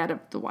triad of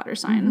the water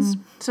signs.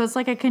 So it's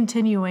like a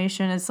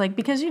continuation. It's like,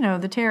 because,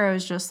 the tarot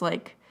is just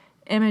like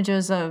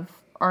images of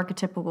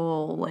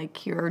archetypical, like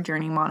hero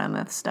journey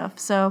monomyth stuff.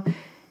 So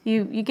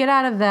you get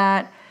out of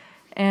that.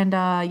 And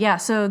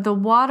so the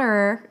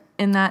water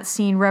in that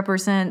scene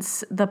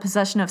represents the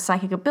possession of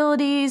psychic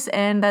abilities.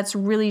 And that's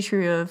really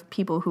true of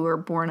people who are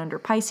born under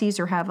Pisces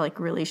or have like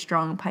really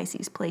strong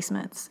Pisces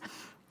placements.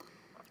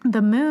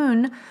 The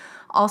moon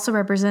also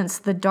represents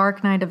the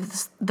dark night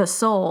of the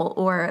soul,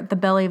 or the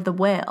belly of the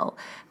whale,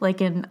 like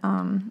in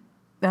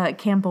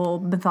Campbell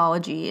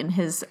mythology and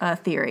his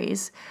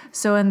theories.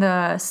 So in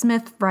the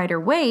Smith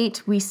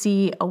Rider-Waite, we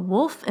see a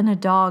wolf and a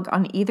dog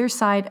on either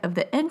side of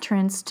the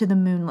entrance to the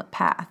moonlit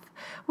path,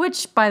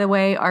 which, by the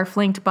way, are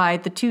flanked by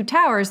the two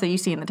towers that you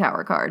see in the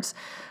tower cards.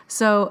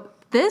 So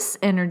this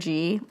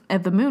energy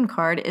of the moon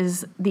card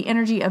is the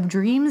energy of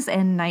dreams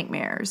and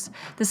nightmares.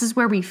 This is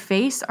where we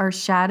face our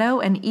shadow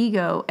and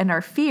ego and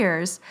our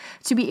fears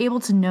to be able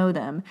to know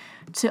them,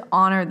 to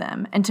honor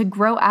them, and to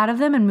grow out of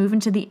them and move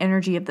into the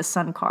energy of the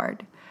sun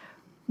card.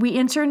 We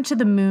enter into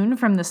the moon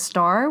from the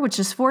star, which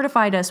has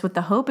fortified us with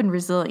the hope and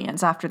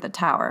resilience after the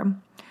tower.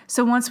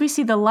 So once we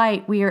see the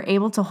light, we are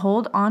able to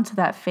hold on to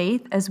that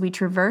faith as we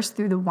traverse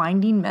through the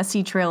winding,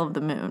 messy trail of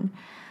the moon.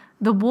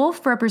 The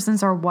wolf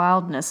represents our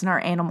wildness and our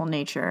animal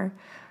nature,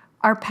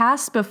 our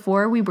past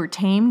before we were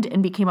tamed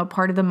and became a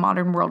part of the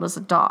modern world as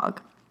a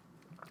dog.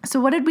 So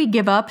what did we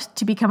give up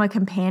to become a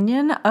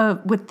companion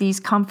with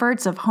these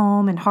comforts of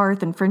home and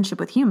hearth and friendship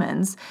with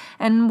humans?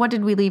 And what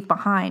did we leave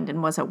behind,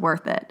 and was it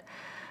worth it?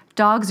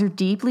 Dogs are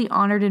deeply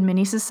honored in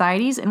many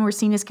societies and were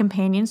seen as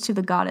companions to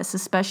the goddess,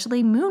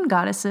 especially moon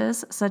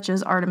goddesses such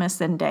as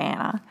Artemis and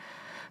Diana.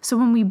 So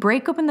when we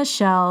break open the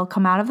shell,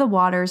 come out of the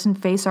waters, and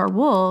face our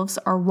wolves,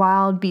 our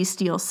wild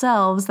bestial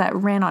selves that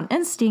ran on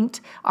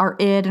instinct, our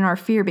id and our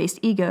fear-based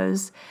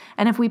egos,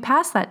 and if we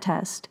pass that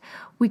test,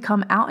 we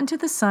come out into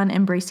the sun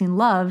embracing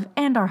love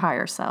and our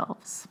higher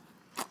selves.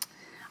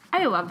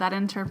 I love that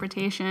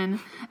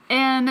interpretation.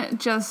 And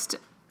just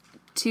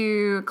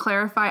to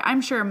clarify,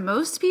 I'm sure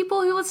most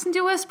people who listen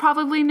to us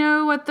probably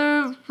know what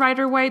the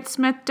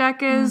Rider-Waite-Smith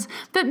deck is,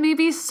 but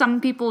maybe some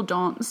people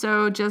don't.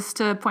 So just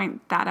to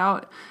point that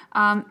out,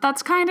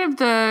 that's kind of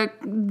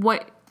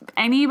what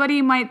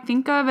anybody might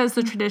think of as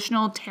the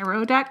traditional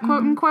tarot deck,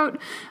 quote unquote.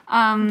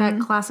 That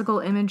classical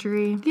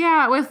imagery.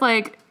 Yeah, with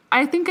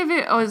I think of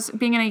it as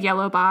being in a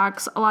yellow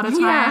box a lot of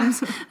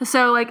times. Yeah.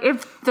 So,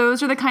 if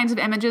those are the kinds of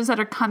images that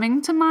are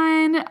coming to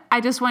mind,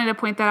 I just wanted to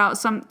point that out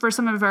for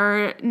some of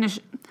our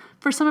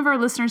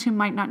listeners who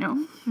might not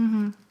know.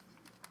 Mm-hmm.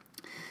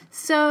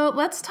 So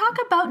let's talk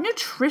about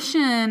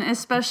nutrition,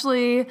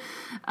 especially,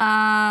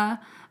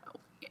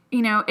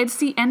 it's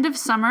the end of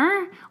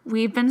summer.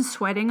 We've been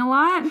sweating a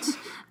lot,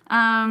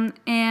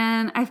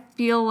 and I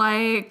feel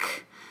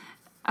like.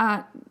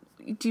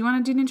 Do you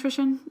want to do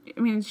nutrition?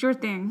 I mean, it's your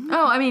thing.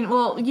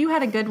 Oh, you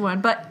had a good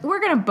one, but we're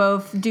going to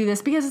both do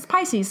this because it's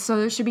Pisces, so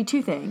there should be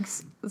two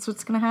things. That's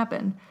what's going to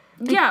happen.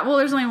 Yeah, well,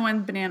 there's only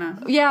one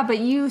banana. Yeah, but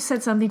you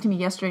said something to me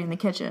yesterday in the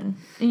kitchen,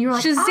 and you were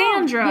like,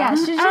 Shazandra. Oh, yeah,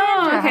 Shazandra.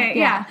 Oh, okay,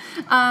 yeah.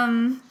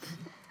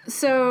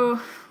 So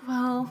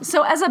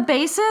as a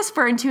basis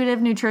for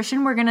intuitive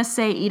nutrition, we're going to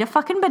say eat a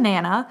fucking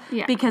banana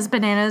because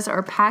bananas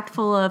are packed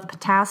full of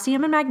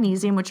potassium and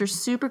magnesium, which are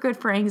super good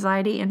for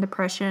anxiety and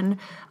depression.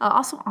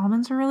 Also,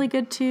 almonds are really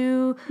good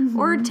too. Mm-hmm.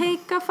 Or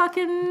take a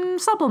fucking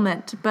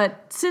supplement.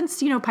 But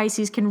since,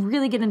 Pisces can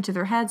really get into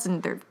their heads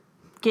and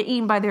get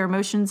eaten by their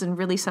emotions and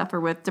really suffer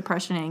with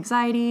depression and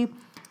anxiety,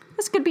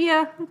 this could be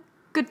a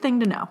good thing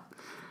to know.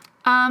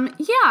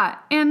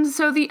 And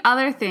so the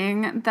other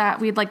thing that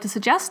we'd like to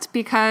suggest,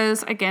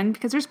 because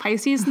there's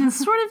Pisces and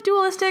it's sort of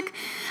dualistic,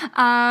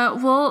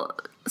 we'll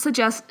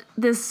suggest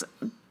this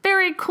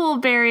very cool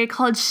berry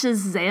called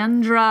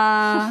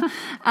Shazandra.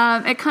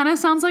 It kind of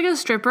sounds like a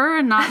stripper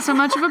and not so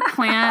much of a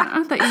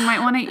plant that you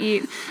might want to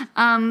eat.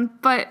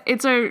 But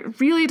it's a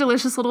really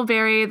delicious little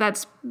berry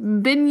that's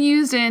been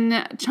used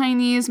in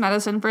Chinese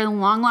medicine for a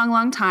long, long,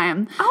 long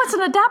time. Oh, it's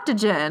an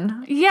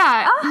adaptogen.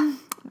 Yeah.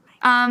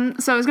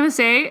 So I was going to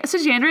say,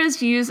 Shazandra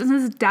is used as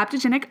an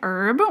adaptogenic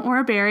herb or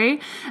a berry,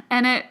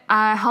 and it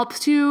helps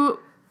to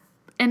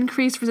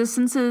increase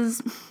resistance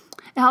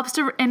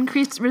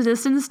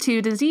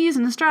to disease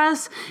and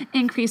stress,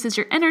 increases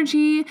your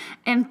energy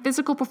and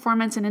physical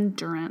performance and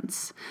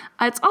endurance.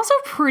 It's also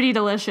pretty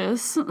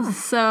delicious.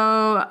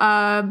 So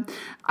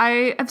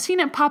I have seen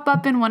it pop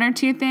up in one or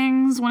two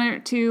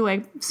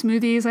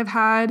smoothies I've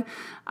had.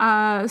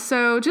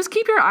 So just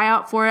keep your eye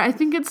out for it. I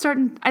think it's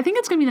going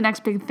to be the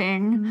next big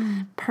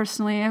thing.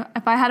 Personally,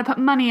 if I had to put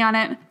money on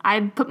it,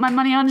 I'd put my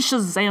money on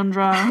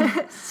Shazandra.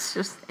 It's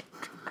just...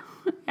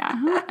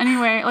 Yeah.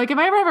 Anyway, if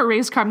I ever have a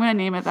race car, I'm going to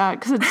name it that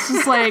because it's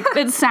just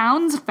it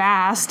sounds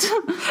fast.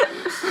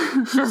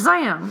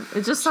 Shazam.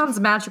 It just sounds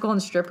magical and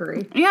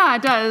strippery. Yeah,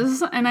 it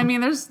does. And I mean,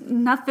 there's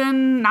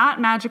nothing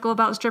not magical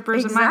about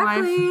strippers in my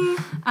life.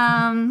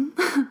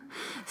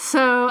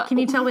 So. Can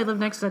you tell we live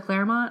next to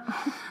Claremont?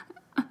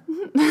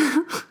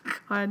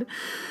 God.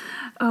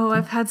 Oh,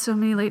 I've had so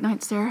many late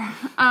nights there.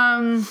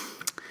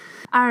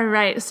 All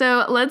right,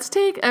 so let's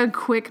take a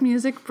quick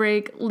music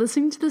break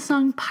listening to the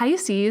song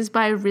Pisces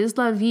by Riz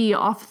La Vie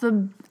off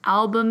the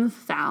album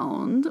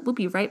Found. We'll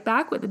be right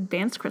back with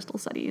Advanced Crystal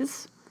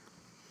Studies.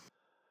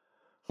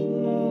 You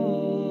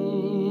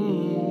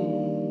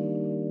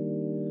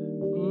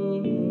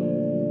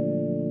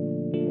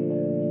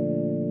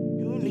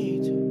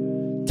need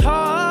to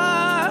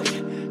talk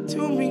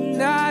to me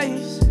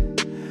nice.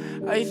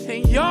 I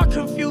think your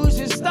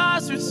confusion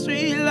starts with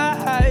street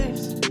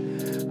lights.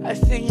 I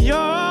think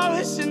you're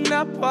wishing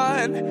up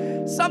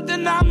on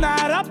something I'm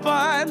not up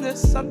on.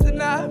 There's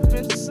something I've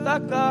been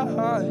stuck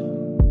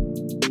on.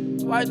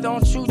 Why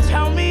don't you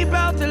tell me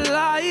about the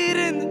light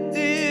in the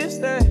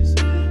distance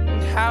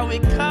and how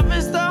it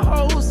covers the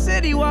whole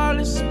city while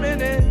it's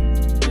spinning?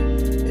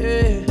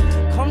 Yeah,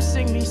 come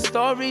sing me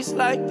stories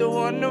like the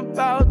one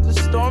about the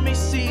stormy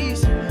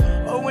seas,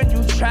 or when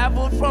you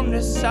traveled from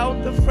the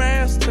south of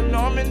France to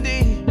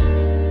Normandy.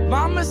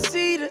 Mama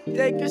Cedar,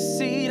 take a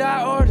seat,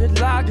 I ordered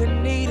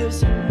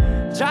Lagunitas.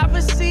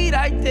 Driver's seat,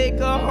 I take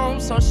her home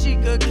so she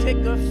could kick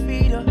her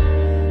feet up.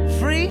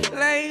 Free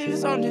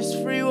lanes on this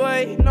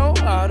freeway, no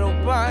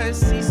autobahn.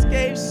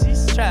 Seascapes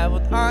she's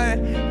traveled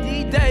on.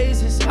 These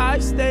days it's high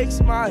stakes,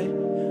 my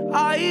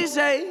eyes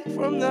ache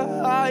from the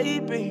high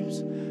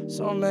beams.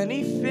 So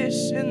many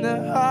fish in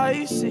the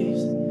high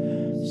seas.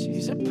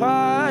 She's a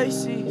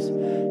Pisces.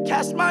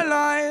 Cast my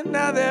line,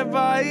 now they're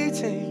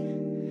biting.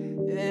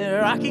 Yeah,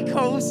 rocky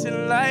coasts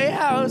and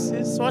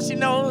lighthouses. What she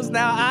knows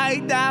now,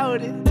 I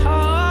doubt it.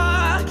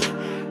 Talk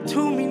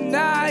to me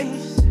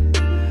nice.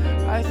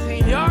 I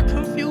think your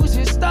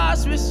confusion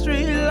starts with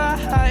street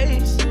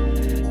lights.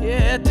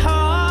 Yeah,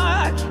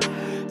 talk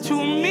to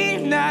me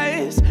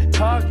nice.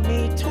 Talk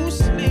me to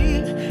sleep.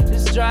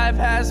 life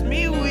has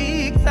me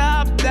weak,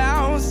 top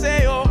down,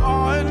 say you're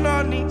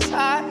on these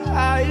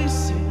high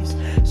seas.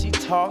 She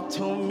talk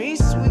to me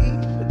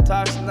sweet, but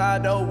talk's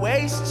not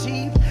always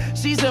cheap.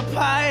 She's a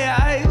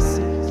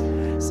Pisces,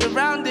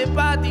 surrounded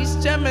by these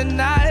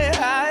Gemini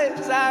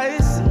eyes. I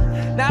see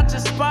not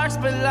just sparks,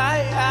 but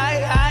light.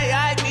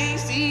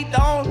 She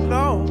don't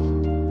know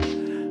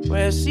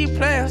where she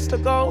plans to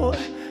go.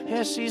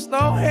 Yeah, she's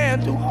no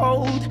hand to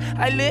hold.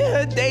 I lit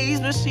her days,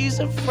 but she's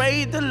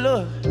afraid to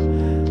look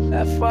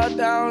that far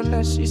down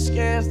as she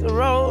scans the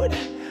road,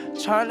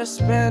 trying to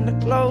span the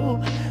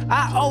globe.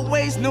 I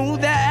always knew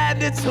that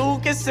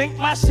attitude could sink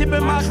my ship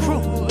and my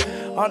crew.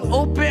 On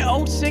open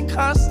ocean,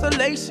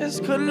 constellations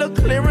could look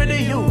clearer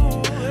to you.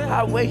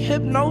 I weigh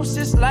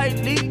hypnosis like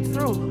leak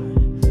through.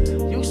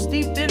 You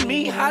steeped in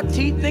me, hot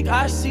teeth think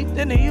I seeped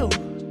into you.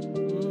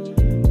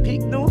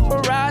 Peak new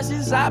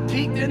horizons, I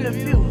peeked in the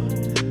view.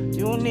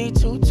 You need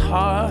to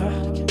talk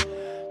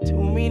to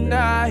me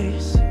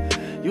nice.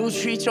 You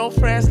treat your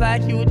friends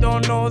like you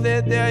don't know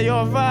that they're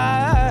your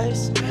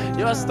vice.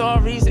 Your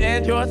stories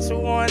and you're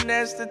too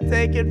honest to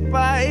take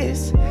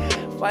advice.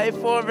 Fight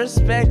for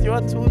respect,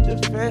 you're too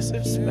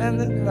defensive,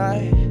 spend the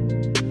night.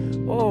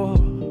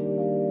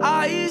 Oh,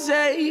 eyes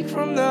ache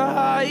from the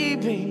high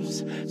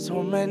beams.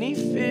 So many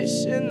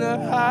fish in the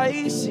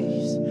high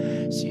seas.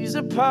 She's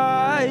a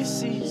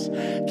Pisces.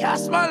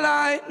 Cast my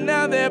line,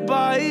 now they're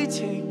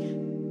biting.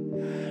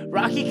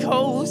 Rocky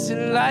coasts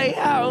and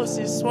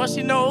lighthouses. What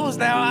she knows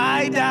now,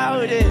 I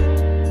doubt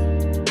it.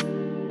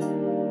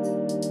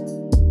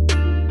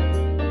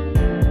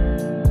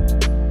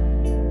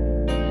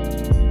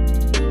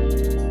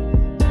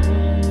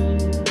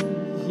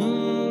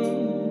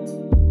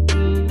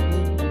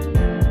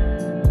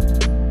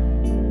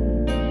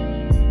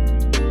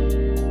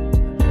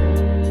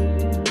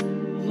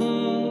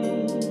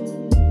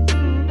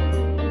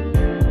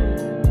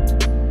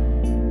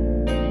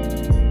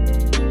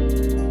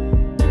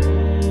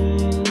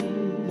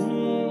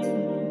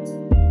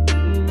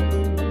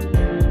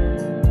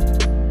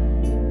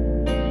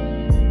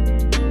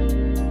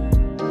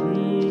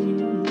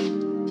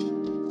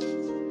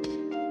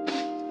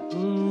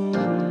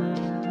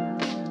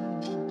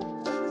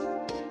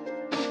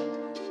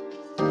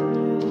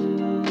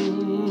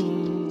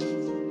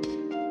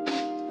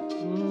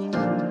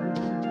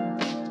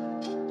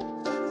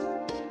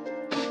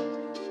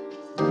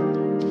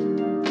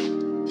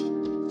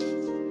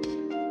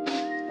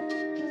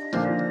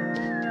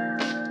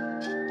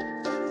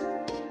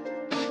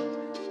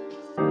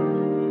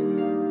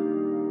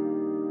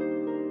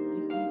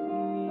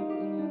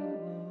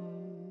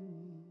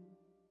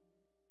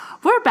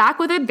 We're back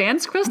with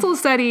advanced crystal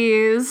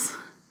studies.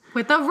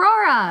 With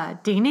Aurora.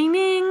 Ding, ding,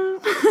 ding.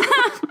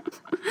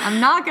 I'm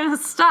not going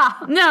to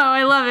stop. No,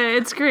 I love it.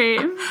 It's great.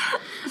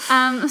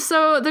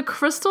 So the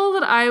crystal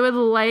that I would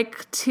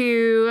like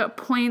to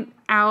point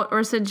out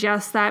or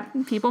suggest that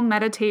people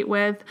meditate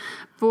with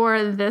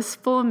for this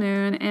full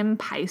moon in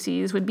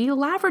Pisces would be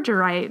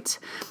labradorite.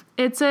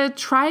 It's a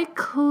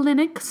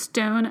triclinic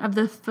stone of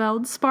the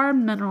feldspar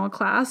mineral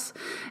class,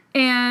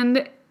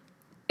 and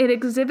it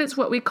exhibits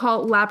what we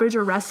call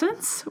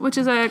labradorescence, which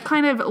is a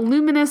kind of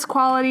luminous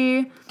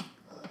quality.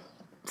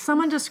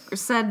 Someone just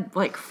said,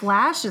 like,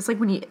 flash. It's like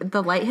when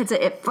the light hits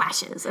it, it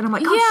flashes. And I'm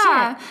like,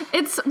 oh,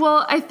 shit.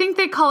 I think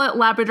they call it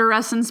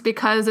labradorescence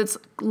because it's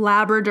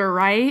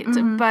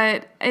labradorite,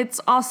 but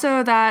it's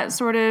also that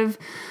sort of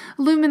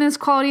luminous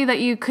quality that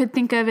you could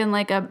think of in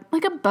like a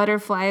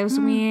butterfly's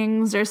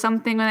wings or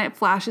something when it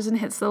flashes and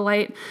hits the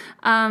light.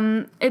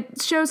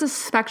 It shows a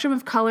spectrum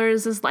of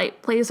colors as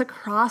light plays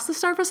across the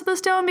surface of the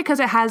stone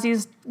because it has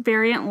these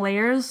variant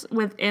layers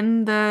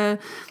within the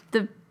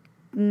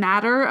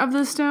matter of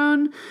the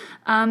stone.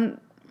 And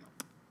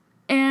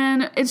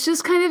it's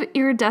just kind of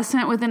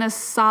iridescent within a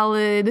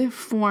solid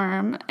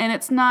form, and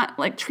it's not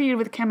like treated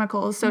with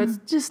chemicals, so it's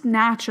just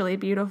naturally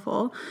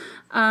beautiful.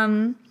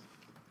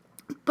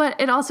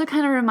 But it also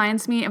kind of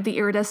reminds me of the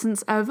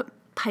iridescence of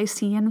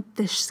Piscean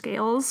fish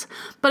scales,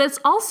 but it's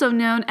also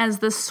known as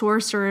the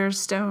sorcerer's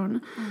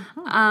stone.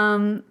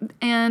 And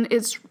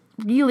it's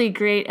really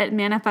great at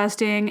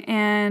manifesting,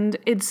 and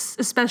it's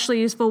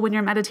especially useful when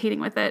you're meditating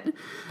with it.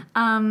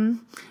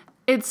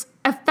 It's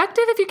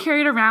effective if you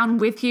carry it around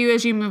with you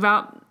as you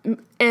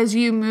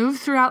move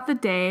throughout the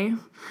day,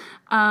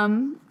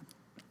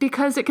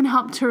 because it can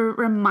help to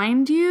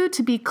remind you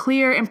to be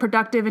clear and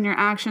productive in your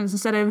actions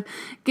instead of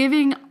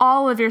giving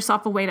all of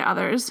yourself away to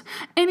others.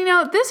 And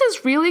this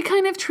is really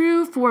kind of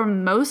true for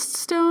most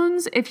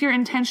stones. If you're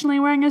intentionally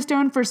wearing a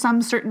stone for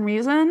some certain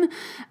reason,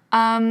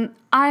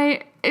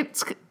 maybe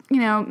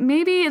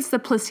it's the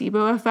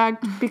placebo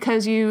effect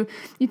because you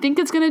think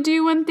it's going to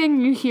do one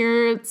thing, you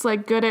hear it's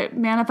like good at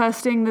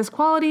manifesting this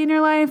quality in your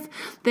life,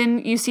 then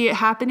you see it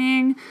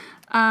happening.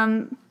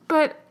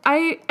 But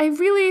I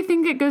really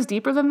think it goes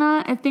deeper than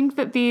that. I think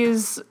that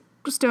these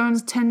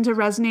stones tend to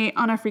resonate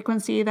on a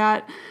frequency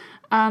that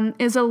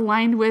is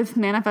aligned with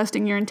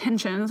manifesting your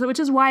intentions, which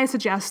is why I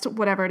suggest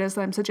whatever it is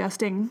that I'm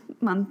suggesting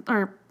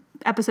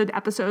episode to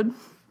episode.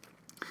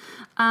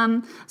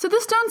 So the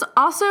stones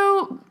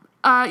also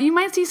You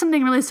might see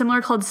something really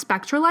similar called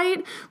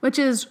spectrolite, which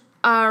is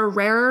a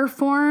rarer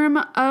form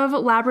of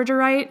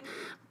labradorite,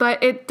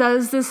 but it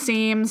does the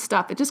same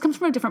stuff. It just comes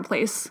from a different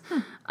place.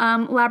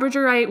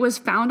 Labradorite was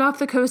found off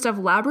the coast of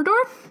Labrador,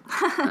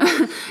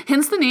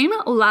 hence the name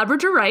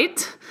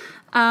labradorite.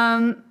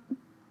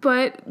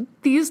 But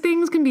these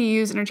things can be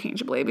used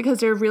interchangeably because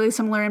they're really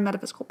similar in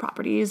metaphysical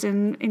properties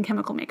and in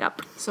chemical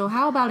makeup. So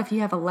how about if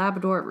you have a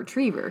Labrador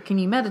retriever? Can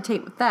you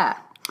meditate with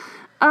that?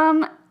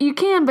 You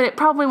can, but it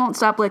probably won't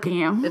stop licking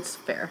you. It's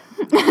fair.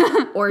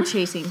 Or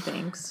chasing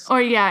things.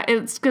 Or yeah,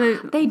 it's gonna.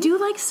 They do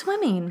like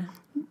swimming.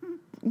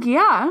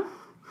 Yeah,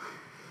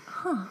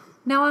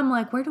 Now I'm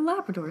like, where do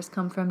Labradors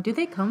come from? Do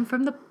they come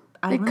from the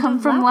they island come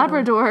of from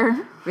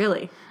Labrador.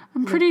 Really?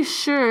 I'm pretty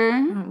sure.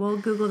 We'll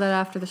Google that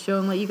after the show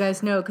and let you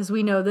guys know because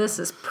we know this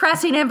is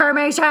pressing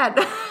information.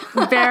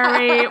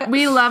 Very.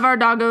 We love our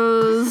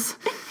doggos.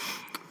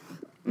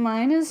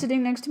 Mine is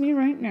sitting next to me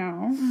right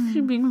now.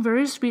 She's being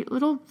very sweet,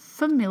 little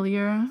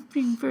familiar,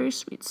 being very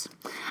sweet.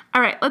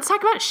 All right, let's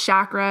talk about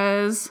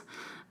chakras.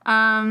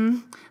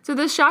 So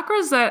the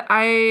chakras that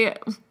I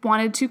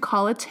wanted to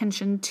call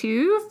attention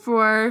to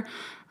for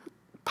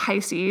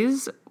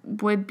Pisces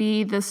would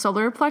be the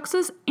solar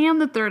plexus and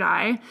the third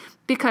eye,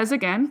 because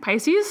again,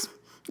 Pisces,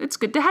 it's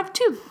good to have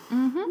two.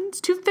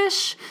 It's two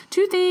fish,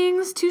 two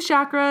things, two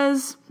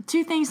chakras.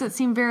 Two things that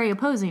seem very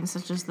opposing,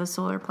 such as the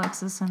solar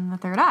plexus and the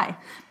third eye.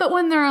 But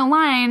when they're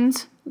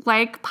aligned,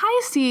 like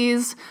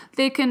Pisces,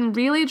 they can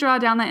really draw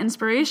down that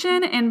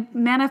inspiration and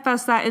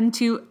manifest that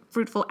into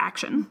fruitful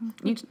action.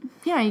 You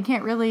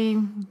can't really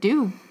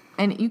do,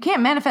 and you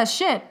can't manifest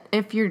shit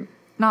if you're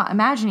not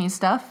imagining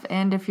stuff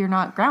and if you're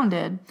not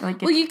grounded.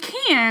 Like, Well, you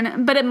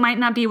can, but it might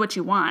not be what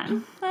you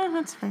want.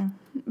 that's fair.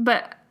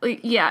 But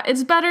yeah,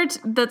 it's better.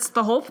 That's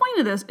the whole point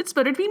of this. It's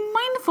better to be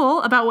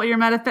mindful about what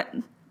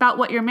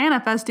you're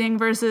manifesting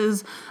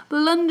versus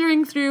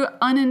blundering through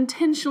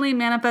unintentionally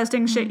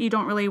manifesting shit you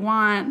don't really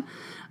want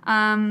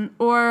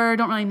or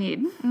don't really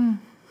need.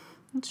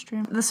 That's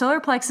true. The solar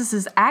plexus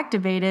is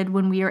activated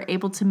when we are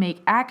able to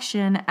make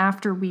action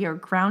after we are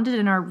grounded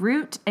in our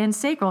root and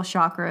sacral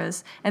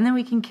chakras, and then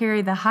we can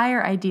carry the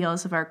higher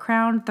ideals of our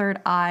crown,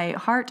 third eye,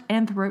 heart,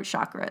 and throat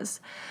chakras.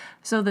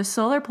 So the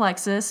solar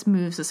plexus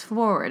moves us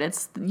forward.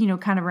 It's,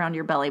 kind of around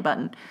your belly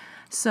button.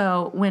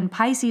 So when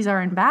Pisces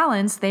are in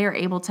balance, they are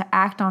able to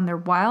act on their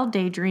wild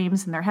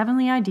daydreams and their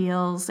heavenly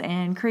ideals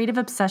and creative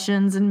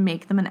obsessions and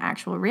make them an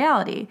actual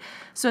reality.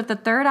 So if the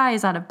third eye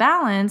is out of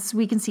balance,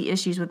 we can see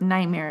issues with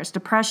nightmares,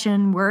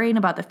 depression, worrying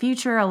about the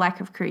future, a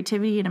lack of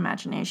creativity and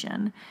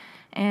imagination.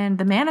 And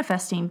the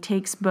manifesting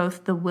takes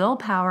both the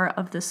willpower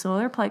of the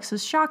solar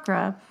plexus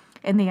chakra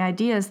and the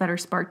ideas that are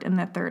sparked in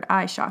the third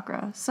eye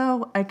chakra.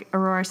 So like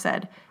Aurora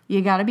said,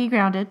 you gotta be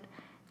grounded.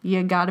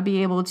 You got to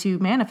be able to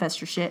manifest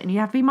your shit, and you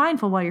have to be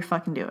mindful while you're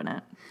fucking doing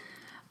it.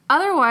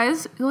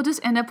 Otherwise, you'll just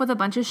end up with a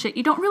bunch of shit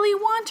you don't really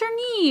want or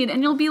need,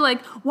 and you'll be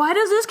like, why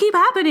does this keep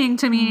happening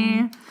to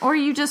me? Or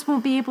you just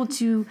won't be able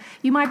to,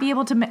 you might be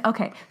able to,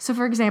 okay, so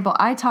for example,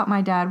 I taught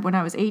my dad when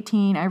I was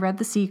 18, I read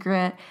The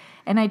Secret,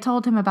 and I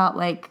told him about,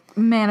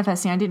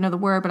 manifesting. I didn't know the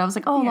word, but I was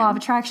like, law of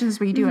attraction is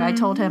where you do it. I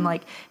told him,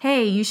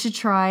 hey, you should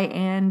try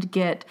and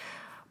get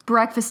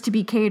breakfast to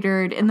be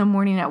catered in the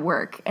morning at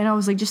work. And I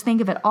was like, just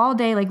think of it all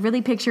day,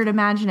 really picture it,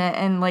 imagine it.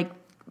 And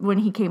when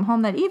he came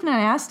home that evening,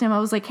 I asked him, I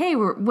was like, hey,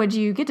 what'd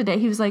you get today?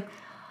 He was like,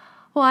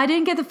 well, I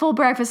didn't get the full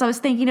breakfast. I was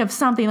thinking of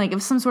something,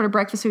 of some sort of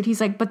breakfast food. He's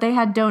like, but they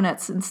had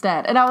donuts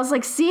instead. And I was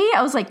like, see?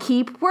 I was like,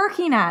 keep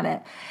working at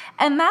it.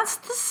 And that's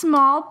the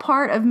small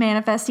part of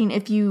manifesting.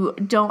 If you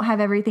don't have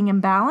everything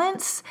in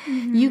balance,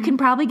 you can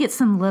probably get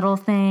some little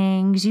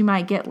things. You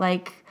might get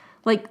like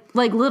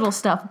little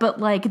stuff, but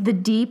the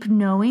deep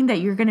knowing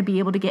that you're going to be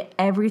able to get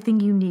everything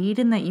you need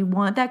and that you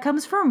want, that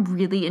comes from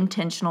really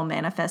intentional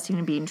manifesting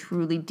and being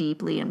truly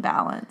deeply in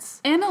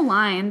balance. And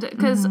aligned,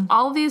 because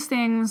all of these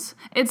things,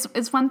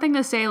 it's one thing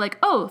to say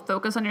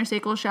focus on your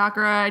sacral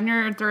chakra and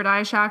your third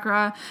eye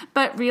chakra,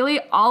 but really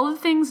all of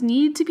the things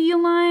need to be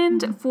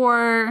aligned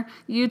for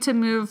you to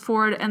move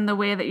forward in the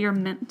way that you're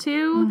meant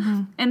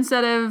to,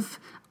 instead of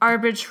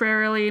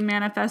arbitrarily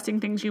manifesting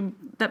things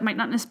that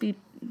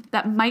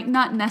might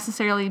not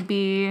necessarily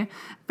be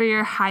for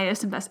your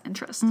highest and best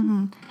interest.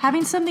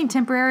 Having something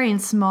temporary and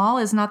small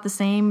is not the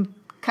same.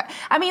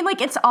 I mean,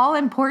 it's all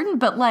important,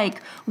 but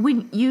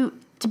when you,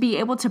 to be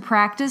able to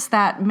practice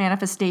that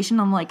manifestation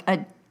on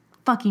a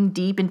fucking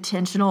deep,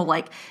 intentional,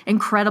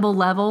 incredible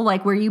level,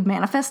 where you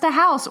manifest a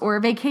house or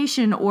a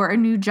vacation or a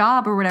new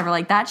job or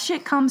whatever, that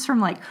shit comes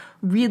from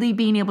really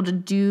being able to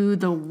do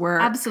the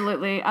work.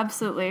 Absolutely.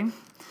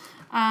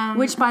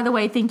 Which, by the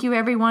way, thank you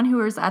everyone who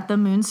was at the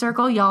Moon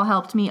Circle. Y'all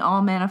helped me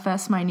all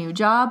manifest my new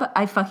job.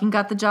 I fucking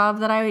got the job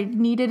that I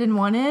needed and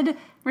wanted.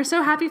 We're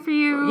so happy for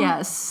you.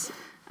 Yes.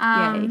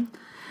 Yay.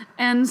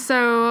 And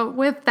so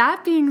with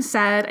that being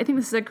said, I think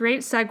this is a great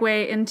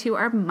segue into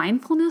our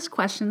mindfulness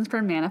questions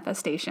for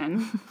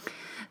manifestation.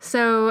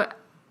 So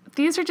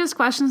these are just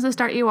questions to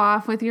start you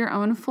off with your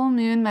own full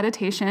moon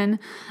meditation.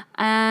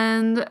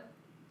 And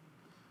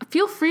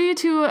feel free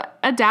to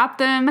adapt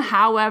them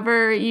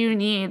however you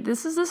need.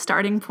 This is a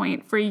starting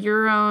point for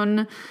your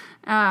own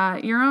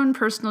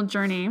personal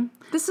journey.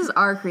 This is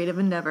our creative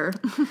endeavor.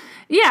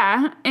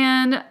 Yeah,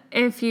 and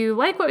if you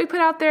like what we put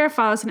out there,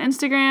 follow us on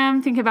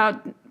Instagram, think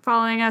about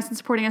following us and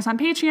supporting us on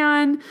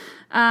Patreon,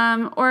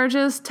 or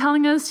just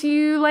telling us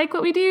you like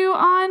what we do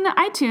on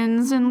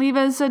iTunes and leave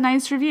us a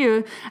nice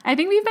review. I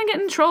think we've been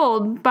getting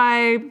trolled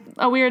by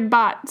a weird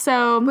bot.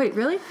 So Wait,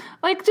 really?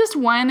 like just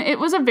one, it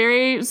was a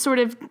very sort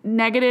of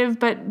negative,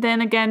 but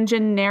then again,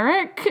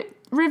 generic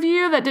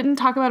review that didn't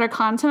talk about our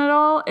content at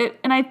all.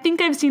 And I think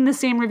I've seen the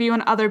same review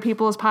on other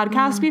people's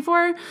podcasts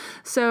before.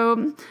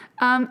 So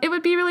it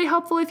would be really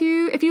helpful if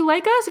you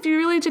like us, if you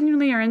really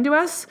genuinely are into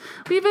us,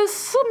 leave us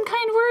some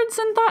kind words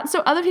and thoughts so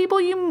other people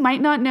you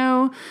might not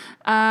know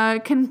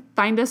can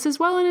find us as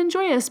well and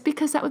enjoy us,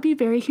 because that would be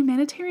very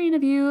humanitarian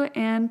of you,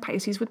 and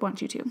Pisces would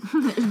want you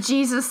to.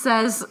 Jesus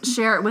says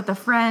share it with a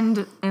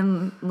friend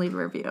and leave a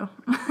review.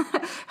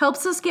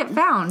 Helps us get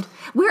found.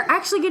 We're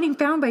actually getting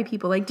found by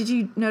people. Like, did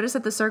you notice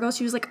at the circle?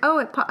 She was like,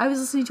 oh, I was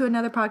listening to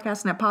another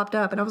podcast and it popped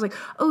up. And I was like,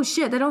 oh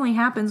shit, that only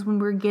happens when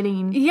we're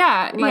getting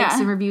likes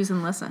and reviews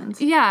and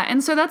listens. Yeah,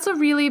 and so that's a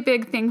really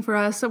big thing for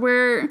us. So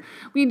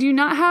we do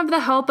not have the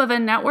help of a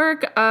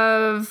network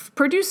of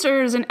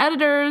producers and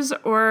editors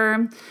or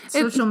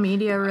Social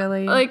media,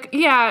 really.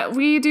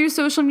 We do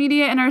social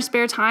media in our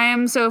spare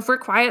time. So if we're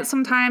quiet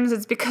sometimes,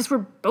 it's because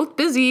we're both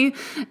busy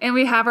and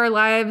we have our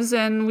lives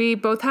and we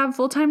both have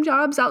full-time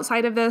jobs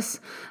outside of this.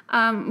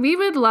 We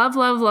would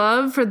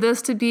love for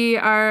this to be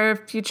our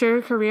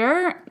future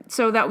career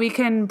so that we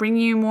can bring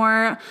you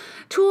more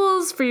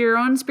tools for your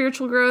own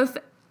spiritual growth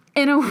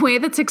in a way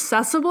that's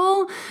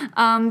accessible,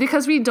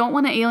 because we don't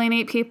want to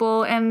alienate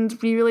people, and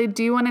we really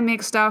do want to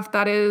make stuff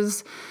that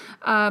is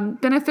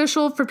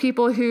beneficial for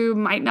people who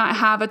might not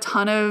have a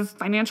ton of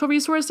financial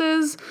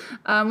resources,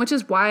 which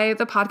is why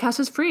the podcast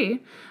is free.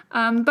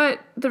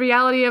 But the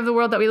reality of the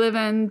world that we live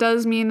in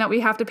does mean that we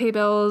have to pay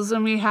bills,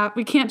 and we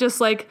can't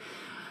just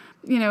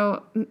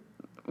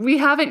we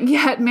haven't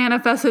yet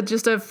manifested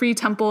just a free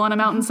temple on a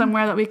mountain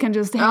somewhere that we can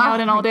just hang out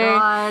in all day.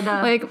 God.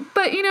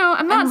 But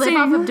I'm not live saying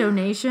off of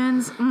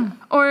donations.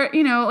 or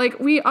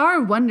we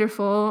are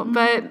wonderful,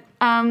 but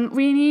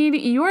we need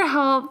your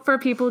help for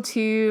people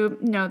to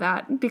know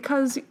that,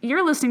 because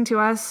you're listening to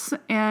us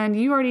and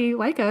you already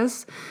like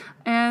us,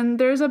 and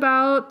there's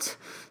about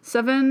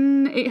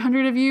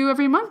 700-800 of you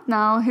every month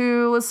now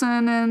who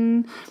listen,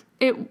 and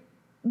it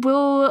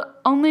will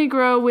only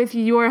grow with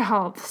your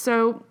help.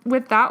 So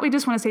with that, we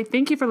just want to say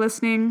thank you for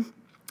listening.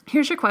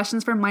 Here's your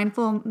questions for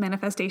mindful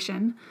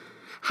manifestation.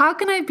 How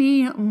can I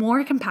be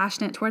more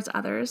compassionate towards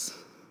others?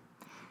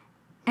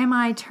 Am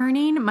I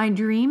turning my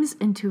dreams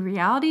into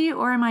reality,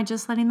 or am I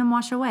just letting them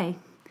wash away?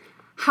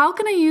 How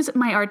can I use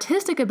my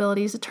artistic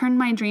abilities to turn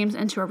my dreams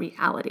into a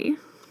reality?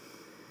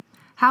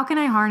 How can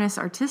I harness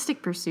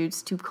artistic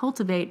pursuits to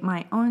cultivate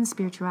my own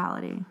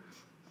spirituality?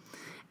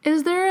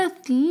 Is there a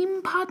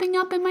theme popping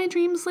up in my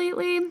dreams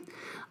lately?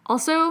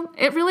 Also,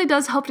 it really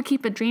does help to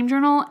keep a dream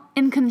journal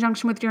in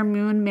conjunction with your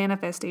moon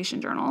manifestation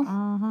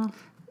journal.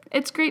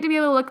 It's great to be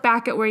able to look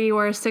back at where you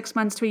were 6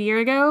 months to a year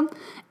ago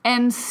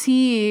and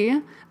see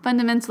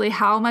fundamentally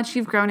how much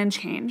you've grown and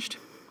changed.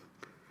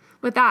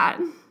 With that,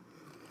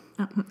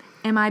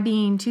 Am I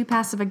being too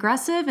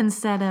passive-aggressive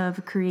instead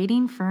of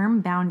creating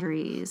firm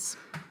boundaries?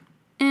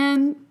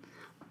 and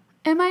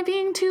am I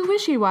being too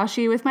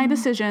wishy-washy with my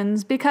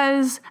decisions?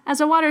 Because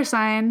as a water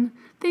sign,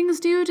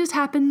 things do just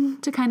happen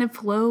to kind of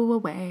flow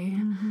away.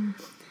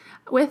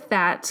 With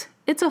that,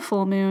 it's a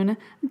full moon.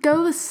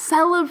 Go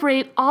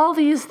celebrate all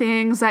these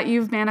things that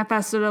you've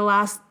manifested the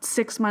last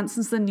 6 months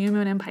since the new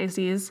moon in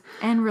Pisces.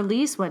 And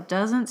release what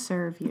doesn't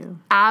serve you.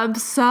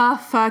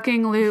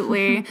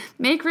 Abso-fucking-lutely.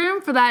 Make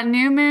room for that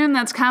new moon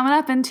that's coming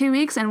up in 2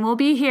 weeks, and we'll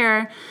be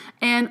here.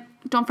 And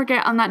don't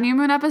forget, on that new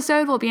moon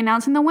episode, we'll be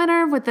announcing the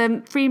winner with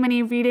the free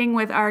mini reading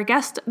with our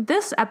guest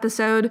this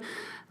episode,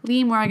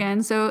 Lee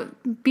Morgan. So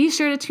be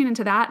sure to tune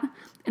into that.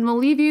 And we'll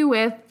leave you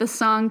with the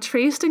song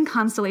Traced in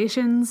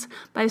Constellations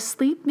by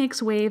Sleep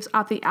Makes Waves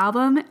off the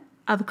album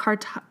Love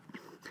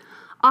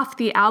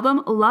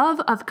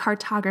of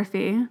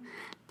Cartography.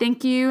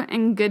 Thank you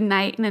and good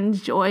night, and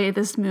enjoy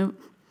this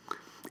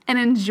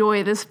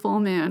full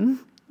moon.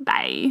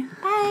 Bye.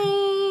 Bye.